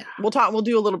 me too. Yeah. We'll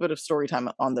do a little bit of story time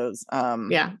on those.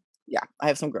 Yeah. Yeah, I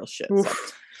have some gross shit. So.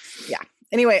 Yeah.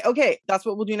 Anyway, okay, that's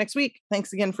what we'll do next week.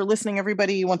 Thanks again for listening,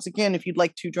 everybody. Once again, if you'd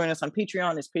like to join us on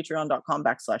Patreon, it's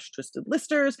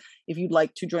patreon.com/twistedlisters. If you'd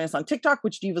like to join us on TikTok,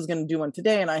 which Diva's going to do one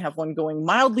today, and I have one going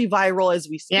mildly viral as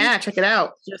we speak. Yeah, check it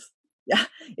out.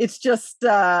 It's just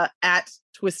at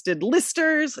Twisted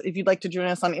Listers. If you'd like to join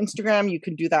us on Instagram, you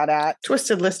can do that at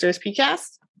Twisted Listers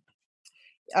PCast.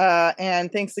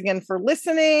 And thanks again for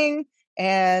listening.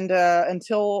 And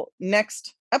until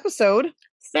next episode,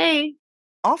 stay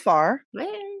off our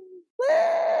list.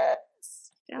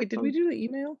 Wait, did we do the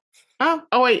email? Oh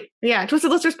wait. Yeah.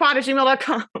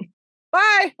 TwistedListersPod@gmail.com.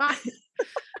 Bye. Bye.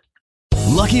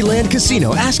 Lucky Land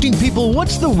Casino asking people,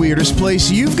 what's the weirdest place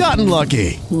you've gotten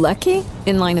lucky? Lucky?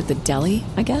 In line at the deli,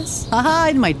 I guess? Aha,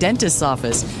 in my dentist's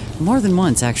office. More than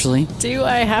once, actually. Do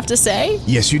I have to say?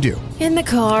 Yes, you do. In the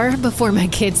car before my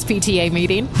kids' PTA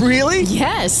meeting. Really?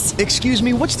 Yes. Excuse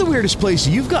me, what's the weirdest place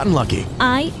you've gotten lucky?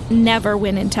 I never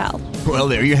win and tell. Well,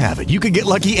 there you have it. You can get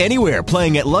lucky anywhere,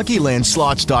 playing at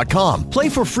LuckyLandSlots.com. Play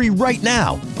for free right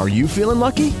now. Are you feeling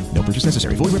lucky? No purchase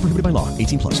necessary. Void where prohibited by law.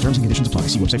 18+. Terms and conditions apply.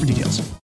 See website for details.